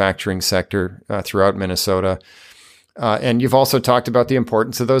 manufacturing sector throughout Minnesota. And you've also talked about the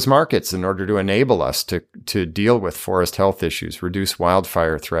importance of those markets in order to enable us to deal with forest health issues, reduce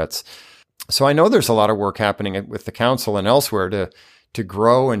wildfire threats. So I know there's a lot of work happening with the council and elsewhere to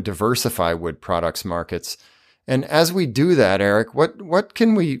grow and diversify wood products markets. And as we do that, Eric,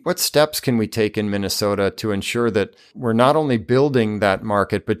 what steps can we take in Minnesota to ensure that we're not only building that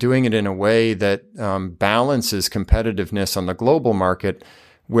market, but doing it in a way that balances competitiveness on the global market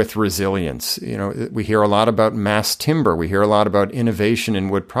with resilience? We hear a lot about mass timber. We hear a lot about innovation in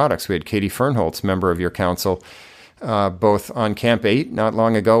wood products. We had Katie Fernholz, member of your council, both on Camp 8 not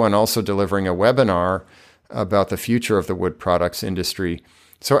long ago and also delivering a webinar about the future of the wood products industry.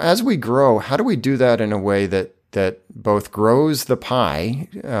 So as we grow, how do we do that in a way that both grows the pie,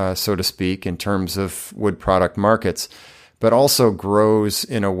 so to speak, in terms of wood product markets, but also grows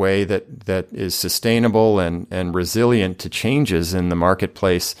in a way that is sustainable and resilient to changes in the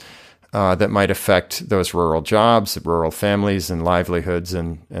marketplace that might affect those rural jobs, rural families and livelihoods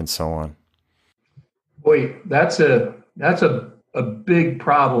and so on? Boy, that's a big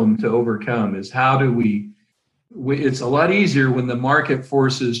problem to overcome, is how do we it's a lot easier when the market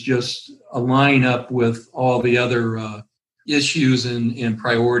forces just align up with all the other issues and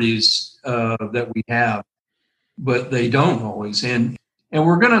priorities that we have, but they don't always. And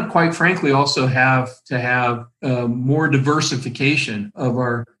we're going to, quite frankly, also have to have more diversification of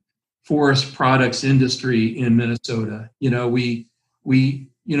our forest products industry in Minnesota. We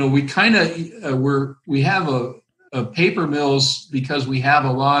kind of we have a paper mills because we have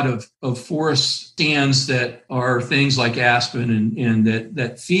a lot of forest stands that are things like aspen and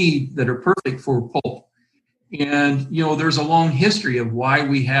that are perfect for pulp. And there's a long history of why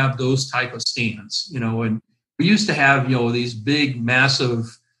we have those type of stands. And we used to have these big,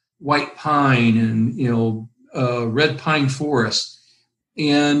 massive white pine and red pine forest.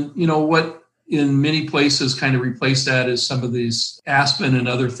 And what in many places kind of replaced that is some of these aspen and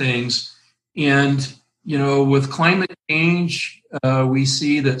other things. And with climate change, we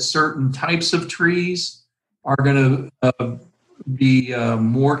see that certain types of trees are going to be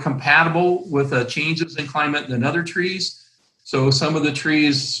more compatible with changes in climate than other trees. So some of the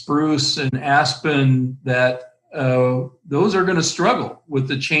trees, spruce and aspen, that those are going to struggle with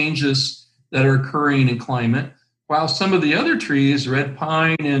the changes that are occurring in climate, while some of the other trees, red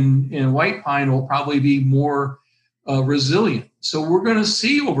pine and white pine, will probably be more resilient. So we're going to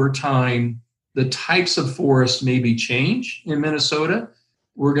see over time the types of forests maybe change in Minnesota.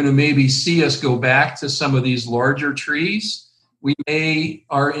 We're going to maybe see us go back to some of these larger trees.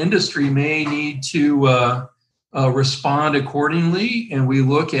 Our industry may need to respond accordingly, and we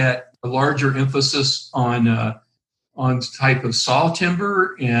look at a larger emphasis on type of saw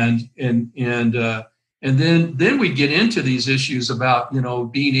timber, and then we get into these issues about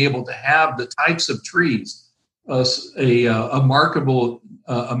being able to have the types of trees, a marketable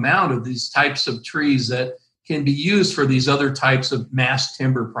amount of these types of trees that can be used for these other types of mass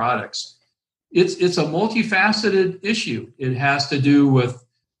timber products. It's a multifaceted issue. It has to do with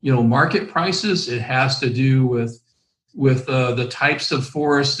market prices. It has to do with the types of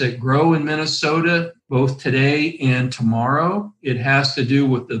forests that grow in Minnesota, both today and tomorrow. It has to do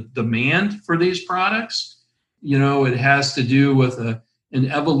with the demand for these products. It has to do with an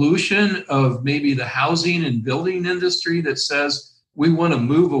evolution of maybe the housing and building industry that says we want to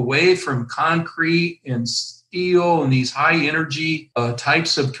move away from concrete and steel and these high energy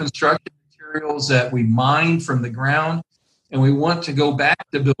types of construction materials that we mine from the ground. And we want to go back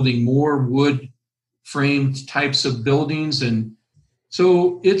to building more wood framed types of buildings. And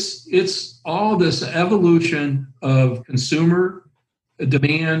so it's all this evolution of consumer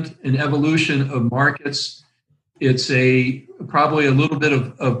demand and evolution of markets. It's probably a little bit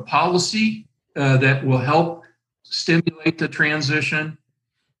of policy that will help stimulate the transition.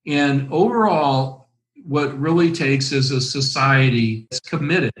 And overall, what really takes is a society that's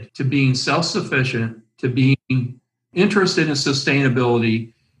committed to being self-sufficient, to being interested in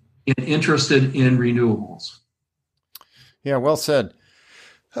sustainability, and interested in renewables. Yeah, well said.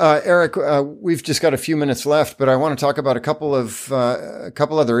 Eric, we've just got a few minutes left, but I want to talk about a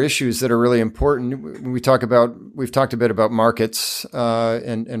couple other issues that are really important. We've talked a bit about markets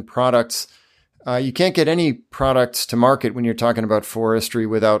and products. You can't get any products to market when you're talking about forestry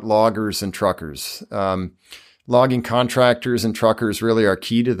without loggers and truckers. Logging contractors and truckers really are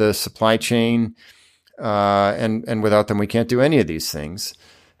key to the supply chain, and without them, we can't do any of these things.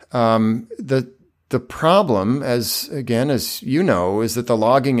 The problem, as you know, is that the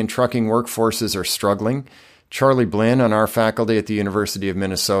logging and trucking workforces are struggling. Charlie Blinn on our faculty at the University of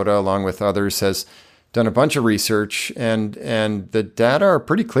Minnesota, along with others, has done a bunch of research, and the data are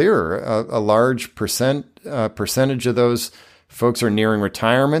pretty clear. A large percentage of those folks are nearing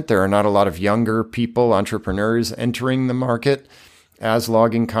retirement. There are not a lot of younger people, entrepreneurs, entering the market as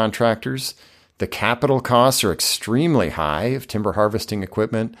logging contractors. The capital costs are extremely high of timber harvesting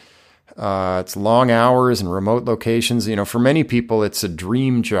equipment. It's long hours and remote locations. For many people, it's a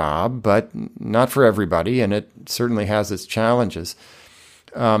dream job, but not for everybody, and it certainly has its challenges.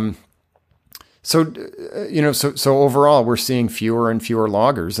 So overall, we're seeing fewer and fewer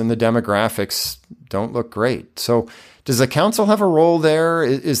loggers, and the demographics don't look great. So does the council have a role there?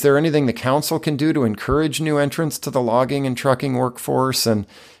 Is there anything the council can do to encourage new entrants to the logging and trucking workforce? And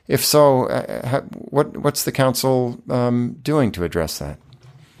if so, what's the council doing to address that?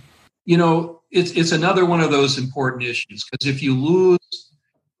 It's another one of those important issues, because if you lose,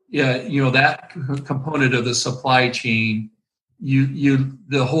 that component of the supply chain,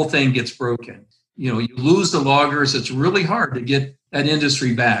 the whole thing gets broken. You lose the loggers. It's really hard to get that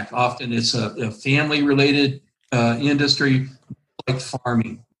industry back. Often it's a family-related industry, like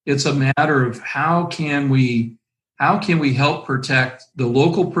farming. It's a matter of how can we help protect the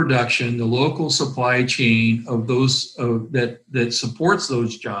local production, the local supply chain of those that supports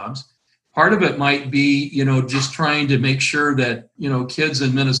those jobs. Part of it might be, just trying to make sure that, kids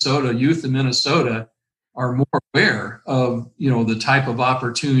in Minnesota, youth in Minnesota are more aware of, the type of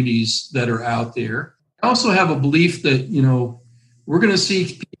opportunities that are out there. I also have a belief that, we're going to see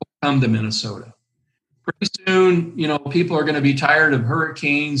people come to Minnesota. Pretty soon, people are going to be tired of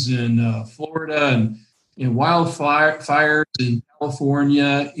hurricanes in Florida and wildfires in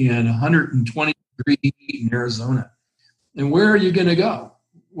California and 120-degree heat in Arizona. And where are you going to go?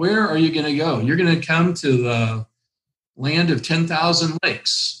 Where are you going to go? You're going to come to the land of 10,000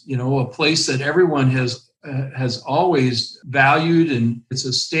 lakes, a place that everyone has always valued, and it's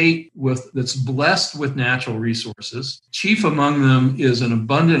a state that's blessed with natural resources. Chief among them is an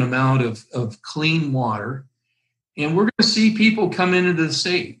abundant amount of clean water. And we're going to see people come into the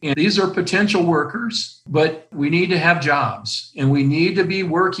state. And these are potential workers, but we need to have jobs. And we need to be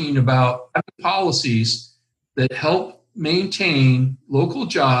working about policies that help maintain local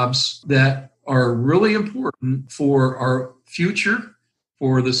jobs that are really important for our future,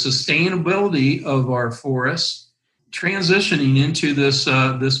 for the sustainability of our forests, transitioning into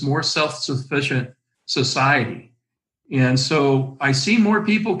this more self-sufficient society. And so I see more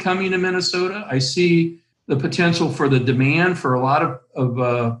people coming to Minnesota. I see the potential for the demand for a lot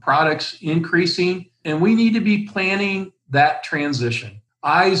of products increasing, and we need to be planning that transition.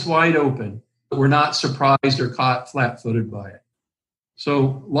 Eyes wide open. We're not surprised or caught flat-footed by it.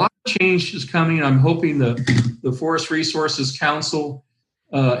 So a lot of change is coming. I'm hoping the Forest Resources Council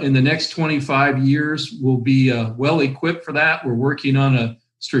in the next 25 years will be well equipped for that. We're working on a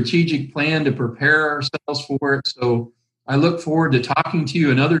strategic plan to prepare ourselves for it. So I look forward to talking to you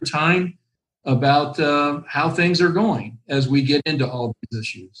another time about how things are going as we get into all these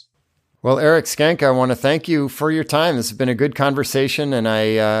issues. Well, Eric Skank, I want to thank you for your time. This has been a good conversation, and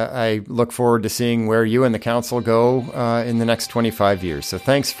I look forward to seeing where you and the council go in the next 25 years. So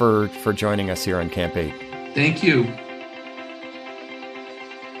thanks for joining us here on Camp 8. Thank you.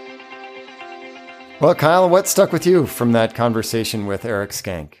 Well, Kyle, what stuck with you from that conversation with Eric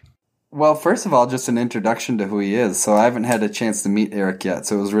Skank? Well, first of all, just an introduction to who he is. So I haven't had a chance to meet Eric yet.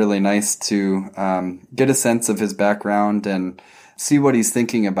 So it was really nice to get a sense of his background and see what he's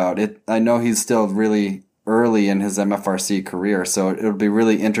thinking about it. I know he's still really early in his MFRC career, so it'll be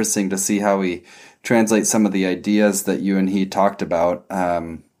really interesting to see how he translates some of the ideas that you and he talked about,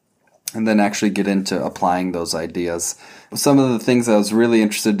 and then actually get into applying those ideas. Some of the things I was really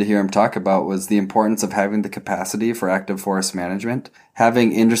interested to hear him talk about was the importance of having the capacity for active forest management,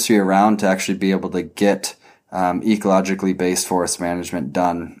 having industry around to actually be able to get ecologically based forest management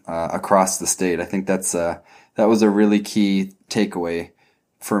done across the state. I think that was a really key takeaway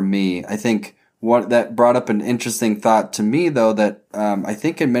for me. I think what that brought up an interesting thought to me, though, that I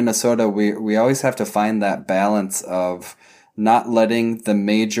think in Minnesota we always have to find that balance of not letting the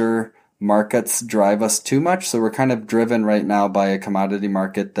major markets drive us too much. So we're kind of driven right now by a commodity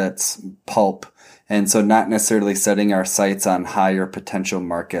market that's pulp. And so not necessarily setting our sights on higher potential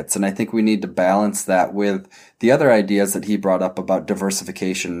markets. And I think we need to balance that with the other ideas that he brought up about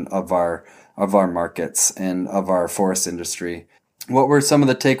diversification of our markets and of our forest industry. What were some of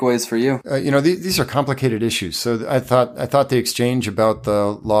the takeaways for you? These are complicated issues. So I thought the exchange about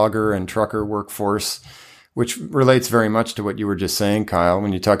the logger and trucker workforce, which relates very much to what you were just saying, Kyle.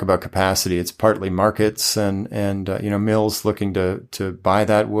 When you talk about capacity, it's partly markets and mills looking to buy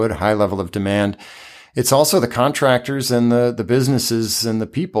that wood, high level of demand. It's also the contractors and the businesses and the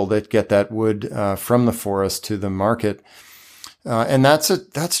people that get that wood from the forest to the market. And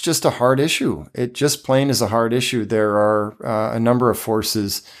that's just a hard issue. It just plain is a hard issue. There are a number of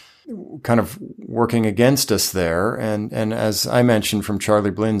forces kind of working against us there. And as I mentioned from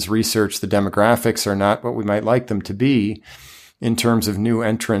Charlie Blynn's research, the demographics are not what we might like them to be in terms of new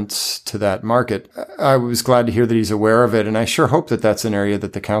entrants to that market. I was glad to hear that he's aware of it. And I sure hope that that's an area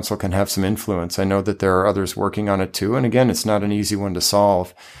that the council can have some influence. I know that there are others working on it too. And again, it's not an easy one to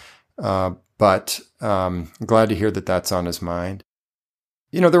solve. But I'm glad to hear that that's on his mind.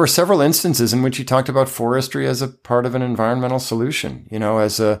 There were several instances in which he talked about forestry as a part of an environmental solution,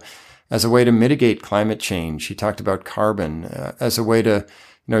 as a way to mitigate climate change. He talked about carbon as a way to,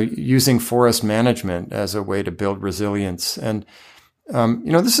 using forest management as a way to build resilience. And,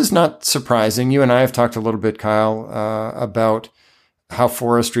 this is not surprising. You and I have talked a little bit, Kyle, about how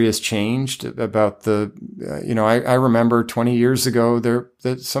forestry has changed, about I remember 20 years ago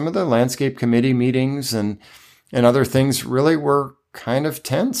that some of the landscape committee meetings and other things really were kind of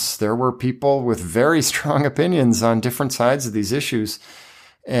tense. There were people with very strong opinions on different sides of these issues.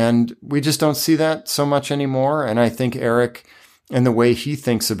 And we just don't see that so much anymore. And I think Eric and the way he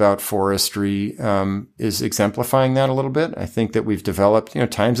thinks about forestry is exemplifying that a little bit. I think that we've developed,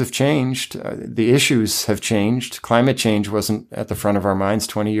 times have changed. The issues have changed. Climate change wasn't at the front of our minds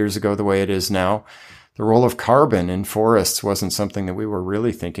 20 years ago the way it is now. The role of carbon in forests wasn't something that we were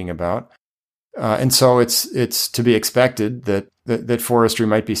really thinking about. And so it's to be expected that forestry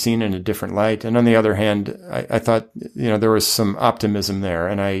might be seen in a different light. And on the other hand, I thought, there was some optimism there,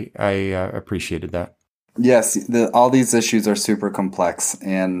 and I appreciated that. Yes, all these issues are super complex,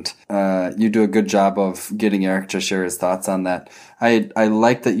 and you do a good job of getting Eric to share his thoughts on that. I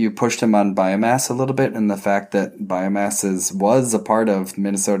like that you pushed him on biomass a little bit, and the fact that biomass was a part of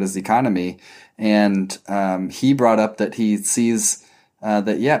Minnesota's economy. And he brought up that he sees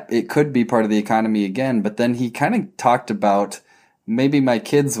it could be part of the economy again. But then he kind of talked about maybe my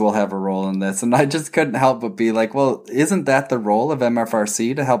kids will have a role in this. And I just couldn't help but be like, well, isn't that the role of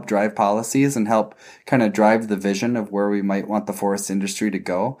MFRC to help drive policies and help kind of drive the vision of where we might want the forest industry to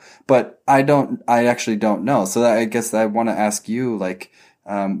go? But I actually don't know. So I guess I want to ask you,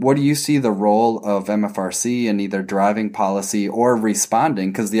 what do you see the role of MFRC in either driving policy or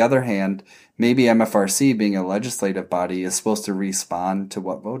responding? Because the other hand, maybe MFRC, being a legislative body, is supposed to respond to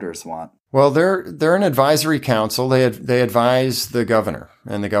what voters want. Well, they're an advisory council. They advise the governor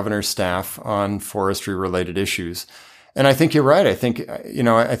and the governor's staff on forestry-related issues. And I think you're right. I think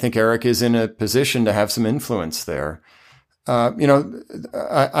Eric is in a position to have some influence there. I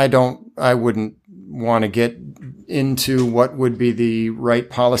wouldn't want to get into what would be the right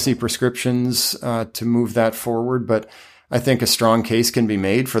policy prescriptions to move that forward, but I think a strong case can be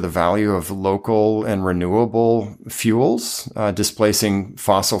made for the value of local and renewable fuels, displacing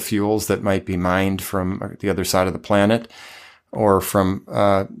fossil fuels that might be mined from the other side of the planet or from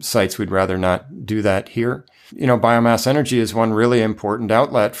sites we'd rather not do that here. Biomass energy is one really important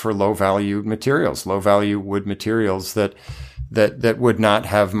outlet for low-value materials, low-value wood materials that would not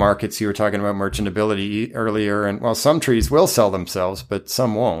have markets. You were talking about merchantability earlier, and some trees will sell themselves, but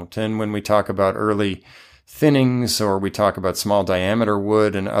some won't. And when we talk about early thinnings, or we talk about small diameter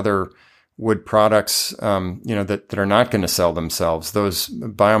wood and other wood products, that are not going to sell themselves, those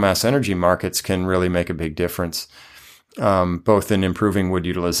biomass energy markets can really make a big difference, both in improving wood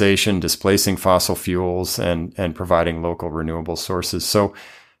utilization, displacing fossil fuels, and providing local renewable sources. So,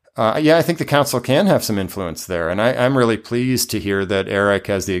 I think the council can have some influence there. And I'm really pleased to hear that Eric,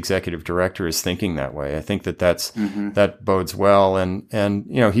 as the executive director, is thinking that way. I think that bodes well.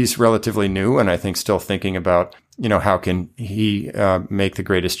 And he's relatively new, and I think still thinking about, how can he make the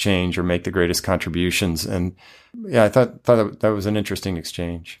greatest change or make the greatest contributions. And I thought that was an interesting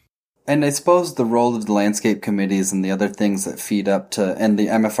exchange. And I suppose the role of the landscape committees and the other things that feed up to, and the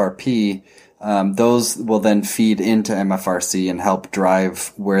MFRP, those will then feed into MFRC and help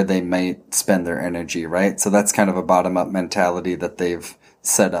drive where they might spend their energy, right? So that's kind of a bottom-up mentality that they've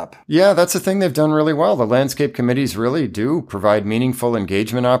set up. Yeah, that's the thing they've done really well. The landscape committees really do provide meaningful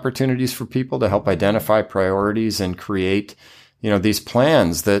engagement opportunities for people to help identify priorities and create, these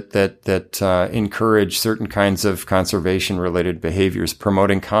plans that encourage certain kinds of conservation-related behaviors,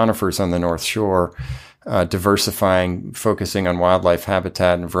 promoting conifers on the North Shore, diversifying, focusing on wildlife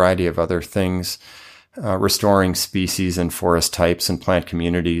habitat and a variety of other things, restoring species and forest types and plant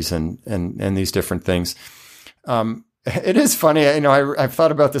communities and these different things. It is funny, I've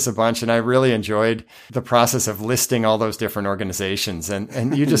thought about this a bunch, and I really enjoyed the process of listing all those different organizations.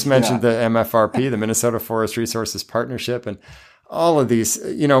 And you just mentioned the MFRP, the Minnesota Forest Resources Partnership, and all of these.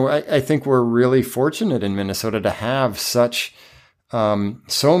 I think we're really fortunate in Minnesota to have such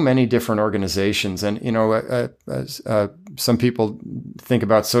so many different organizations. And some people think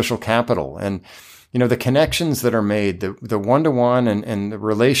about social capital and the connections that are made, the one-to-one and the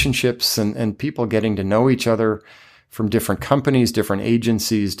relationships and people getting to know each other from different companies, different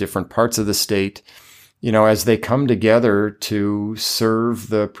agencies, different parts of the state, as they come together to serve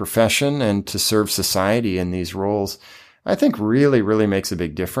the profession and to serve society in these roles, I think really, really makes a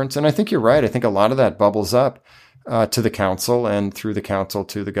big difference. And I think you're right. I think a lot of that bubbles up to the council and through the council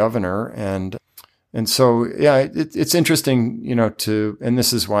to the governor. And so, yeah, it's interesting, and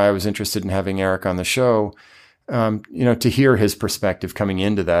this is why I was interested in having Eric on the show, to hear his perspective coming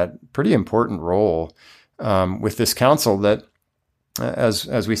into that pretty important role with this council that,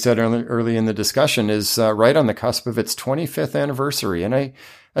 as we said early in the discussion, is right on the cusp of its 25th anniversary. And I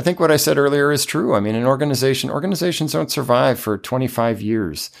think what I said earlier is true. I mean, organizations don't survive for 25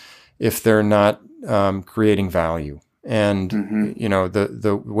 years if they're not creating value. And,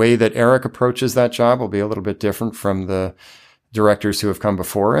 the way that Eric approaches that job will be a little bit different from the directors who have come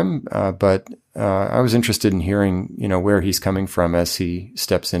before him. But I was interested in hearing, where he's coming from as he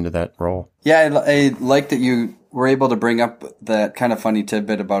steps into that role. Yeah, I like that you were able to bring up that kind of funny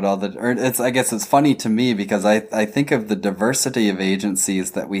tidbit about I guess it's funny to me because I think of the diversity of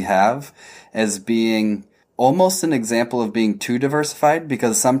agencies that we have as being almost an example of being too diversified,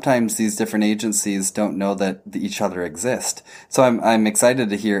 because sometimes these different agencies don't know that each other exist. So I'm excited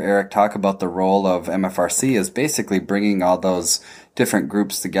to hear Eric talk about the role of MFRC as basically bringing all those different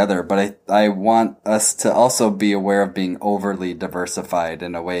groups together. But I want us to also be aware of being overly diversified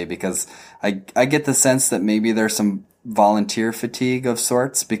in a way, because I get the sense that maybe there's some volunteer fatigue of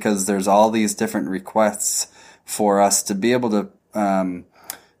sorts, because there's all these different requests for us to be able to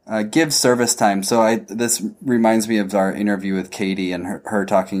give service time. So this reminds me of our interview with Katie and her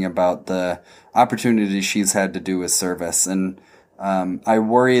talking about the opportunity she's had to do with service. And I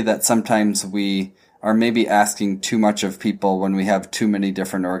worry that sometimes we are maybe asking too much of people when we have too many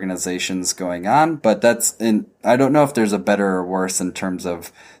different organizations going on. But I don't know if there's a better or worse in terms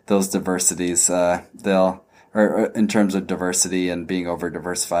of those diversities, or in terms of diversity and being over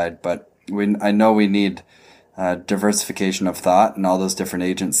diversified. But I know we need diversification of thought, and all those different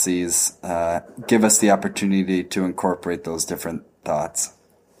agencies give us the opportunity to incorporate those different thoughts.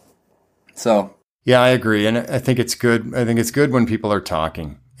 So, yeah, I agree, and I think it's good. I think it's good when people are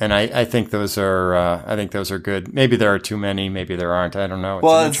talking, and I think those are good. Maybe there are too many, maybe there aren't. I don't know.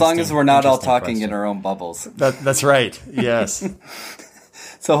 Well, as long as we're not all talking question in our own bubbles. That's right. Yes.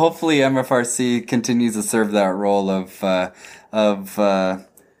 So hopefully MFRC continues to serve that role of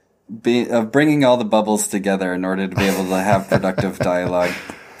bringing all the bubbles together in order to be able to have productive dialogue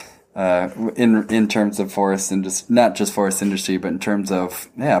in terms of forest industry, not just forest industry, but in terms of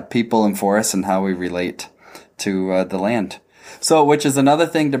people and forests and how we relate to the land. So, which is another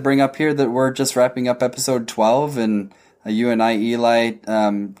thing to bring up here, that we're just wrapping up episode 12, and you and I, Eli,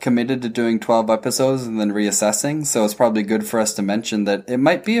 committed to doing 12 episodes and then reassessing. So it's probably good for us to mention that it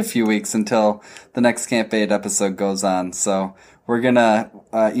might be a few weeks until the next Camp 8 episode goes on. So we're gonna,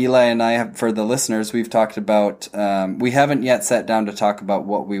 Eli and I have, for the listeners, we've talked about, we haven't yet sat down to talk about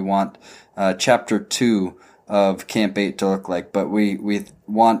what we want, chapter 2 of Camp 8 to look like, but we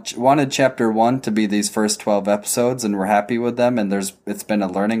wanted chapter 1 to be these first 12 episodes, and we're happy with them, and it's been a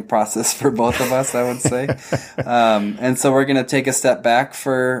learning process for both of us, I would say. And so we're gonna take a step back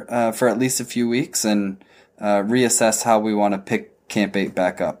for at least a few weeks and reassess how we want to pick Camp 8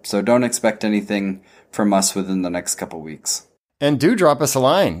 back up. So don't expect anything from us within the next couple weeks. And do drop us a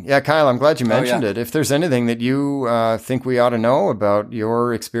line. Yeah, Kyle, I'm glad you mentioned it. If there's anything that you think we ought to know about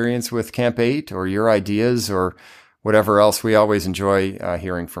your experience with Camp 8 or your ideas or whatever else, we always enjoy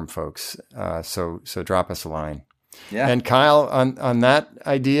hearing from folks. So drop us a line. Yeah. And Kyle, on that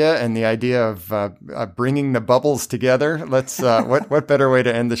idea and the idea of bringing the bubbles together, let's what better way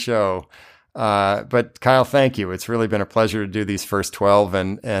to end the show But Kyle, thank you. It's really been a pleasure to do these first 12.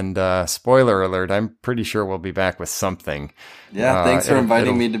 And spoiler alert, I'm pretty sure we'll be back with something. Yeah, thanks for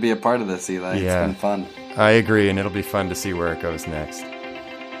inviting me to be a part of this, Eli. Yeah, it's been fun. I agree, and it'll be fun to see where it goes next.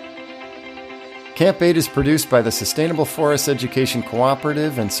 Camp 8 is produced by the Sustainable Forest Education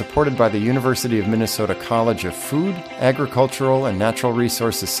Cooperative and supported by the University of Minnesota College of Food, Agricultural, and Natural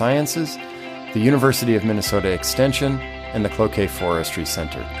Resources Sciences, the University of Minnesota Extension, and the Cloquet Forestry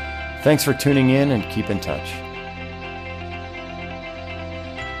Center. Thanks for tuning in and keep in touch.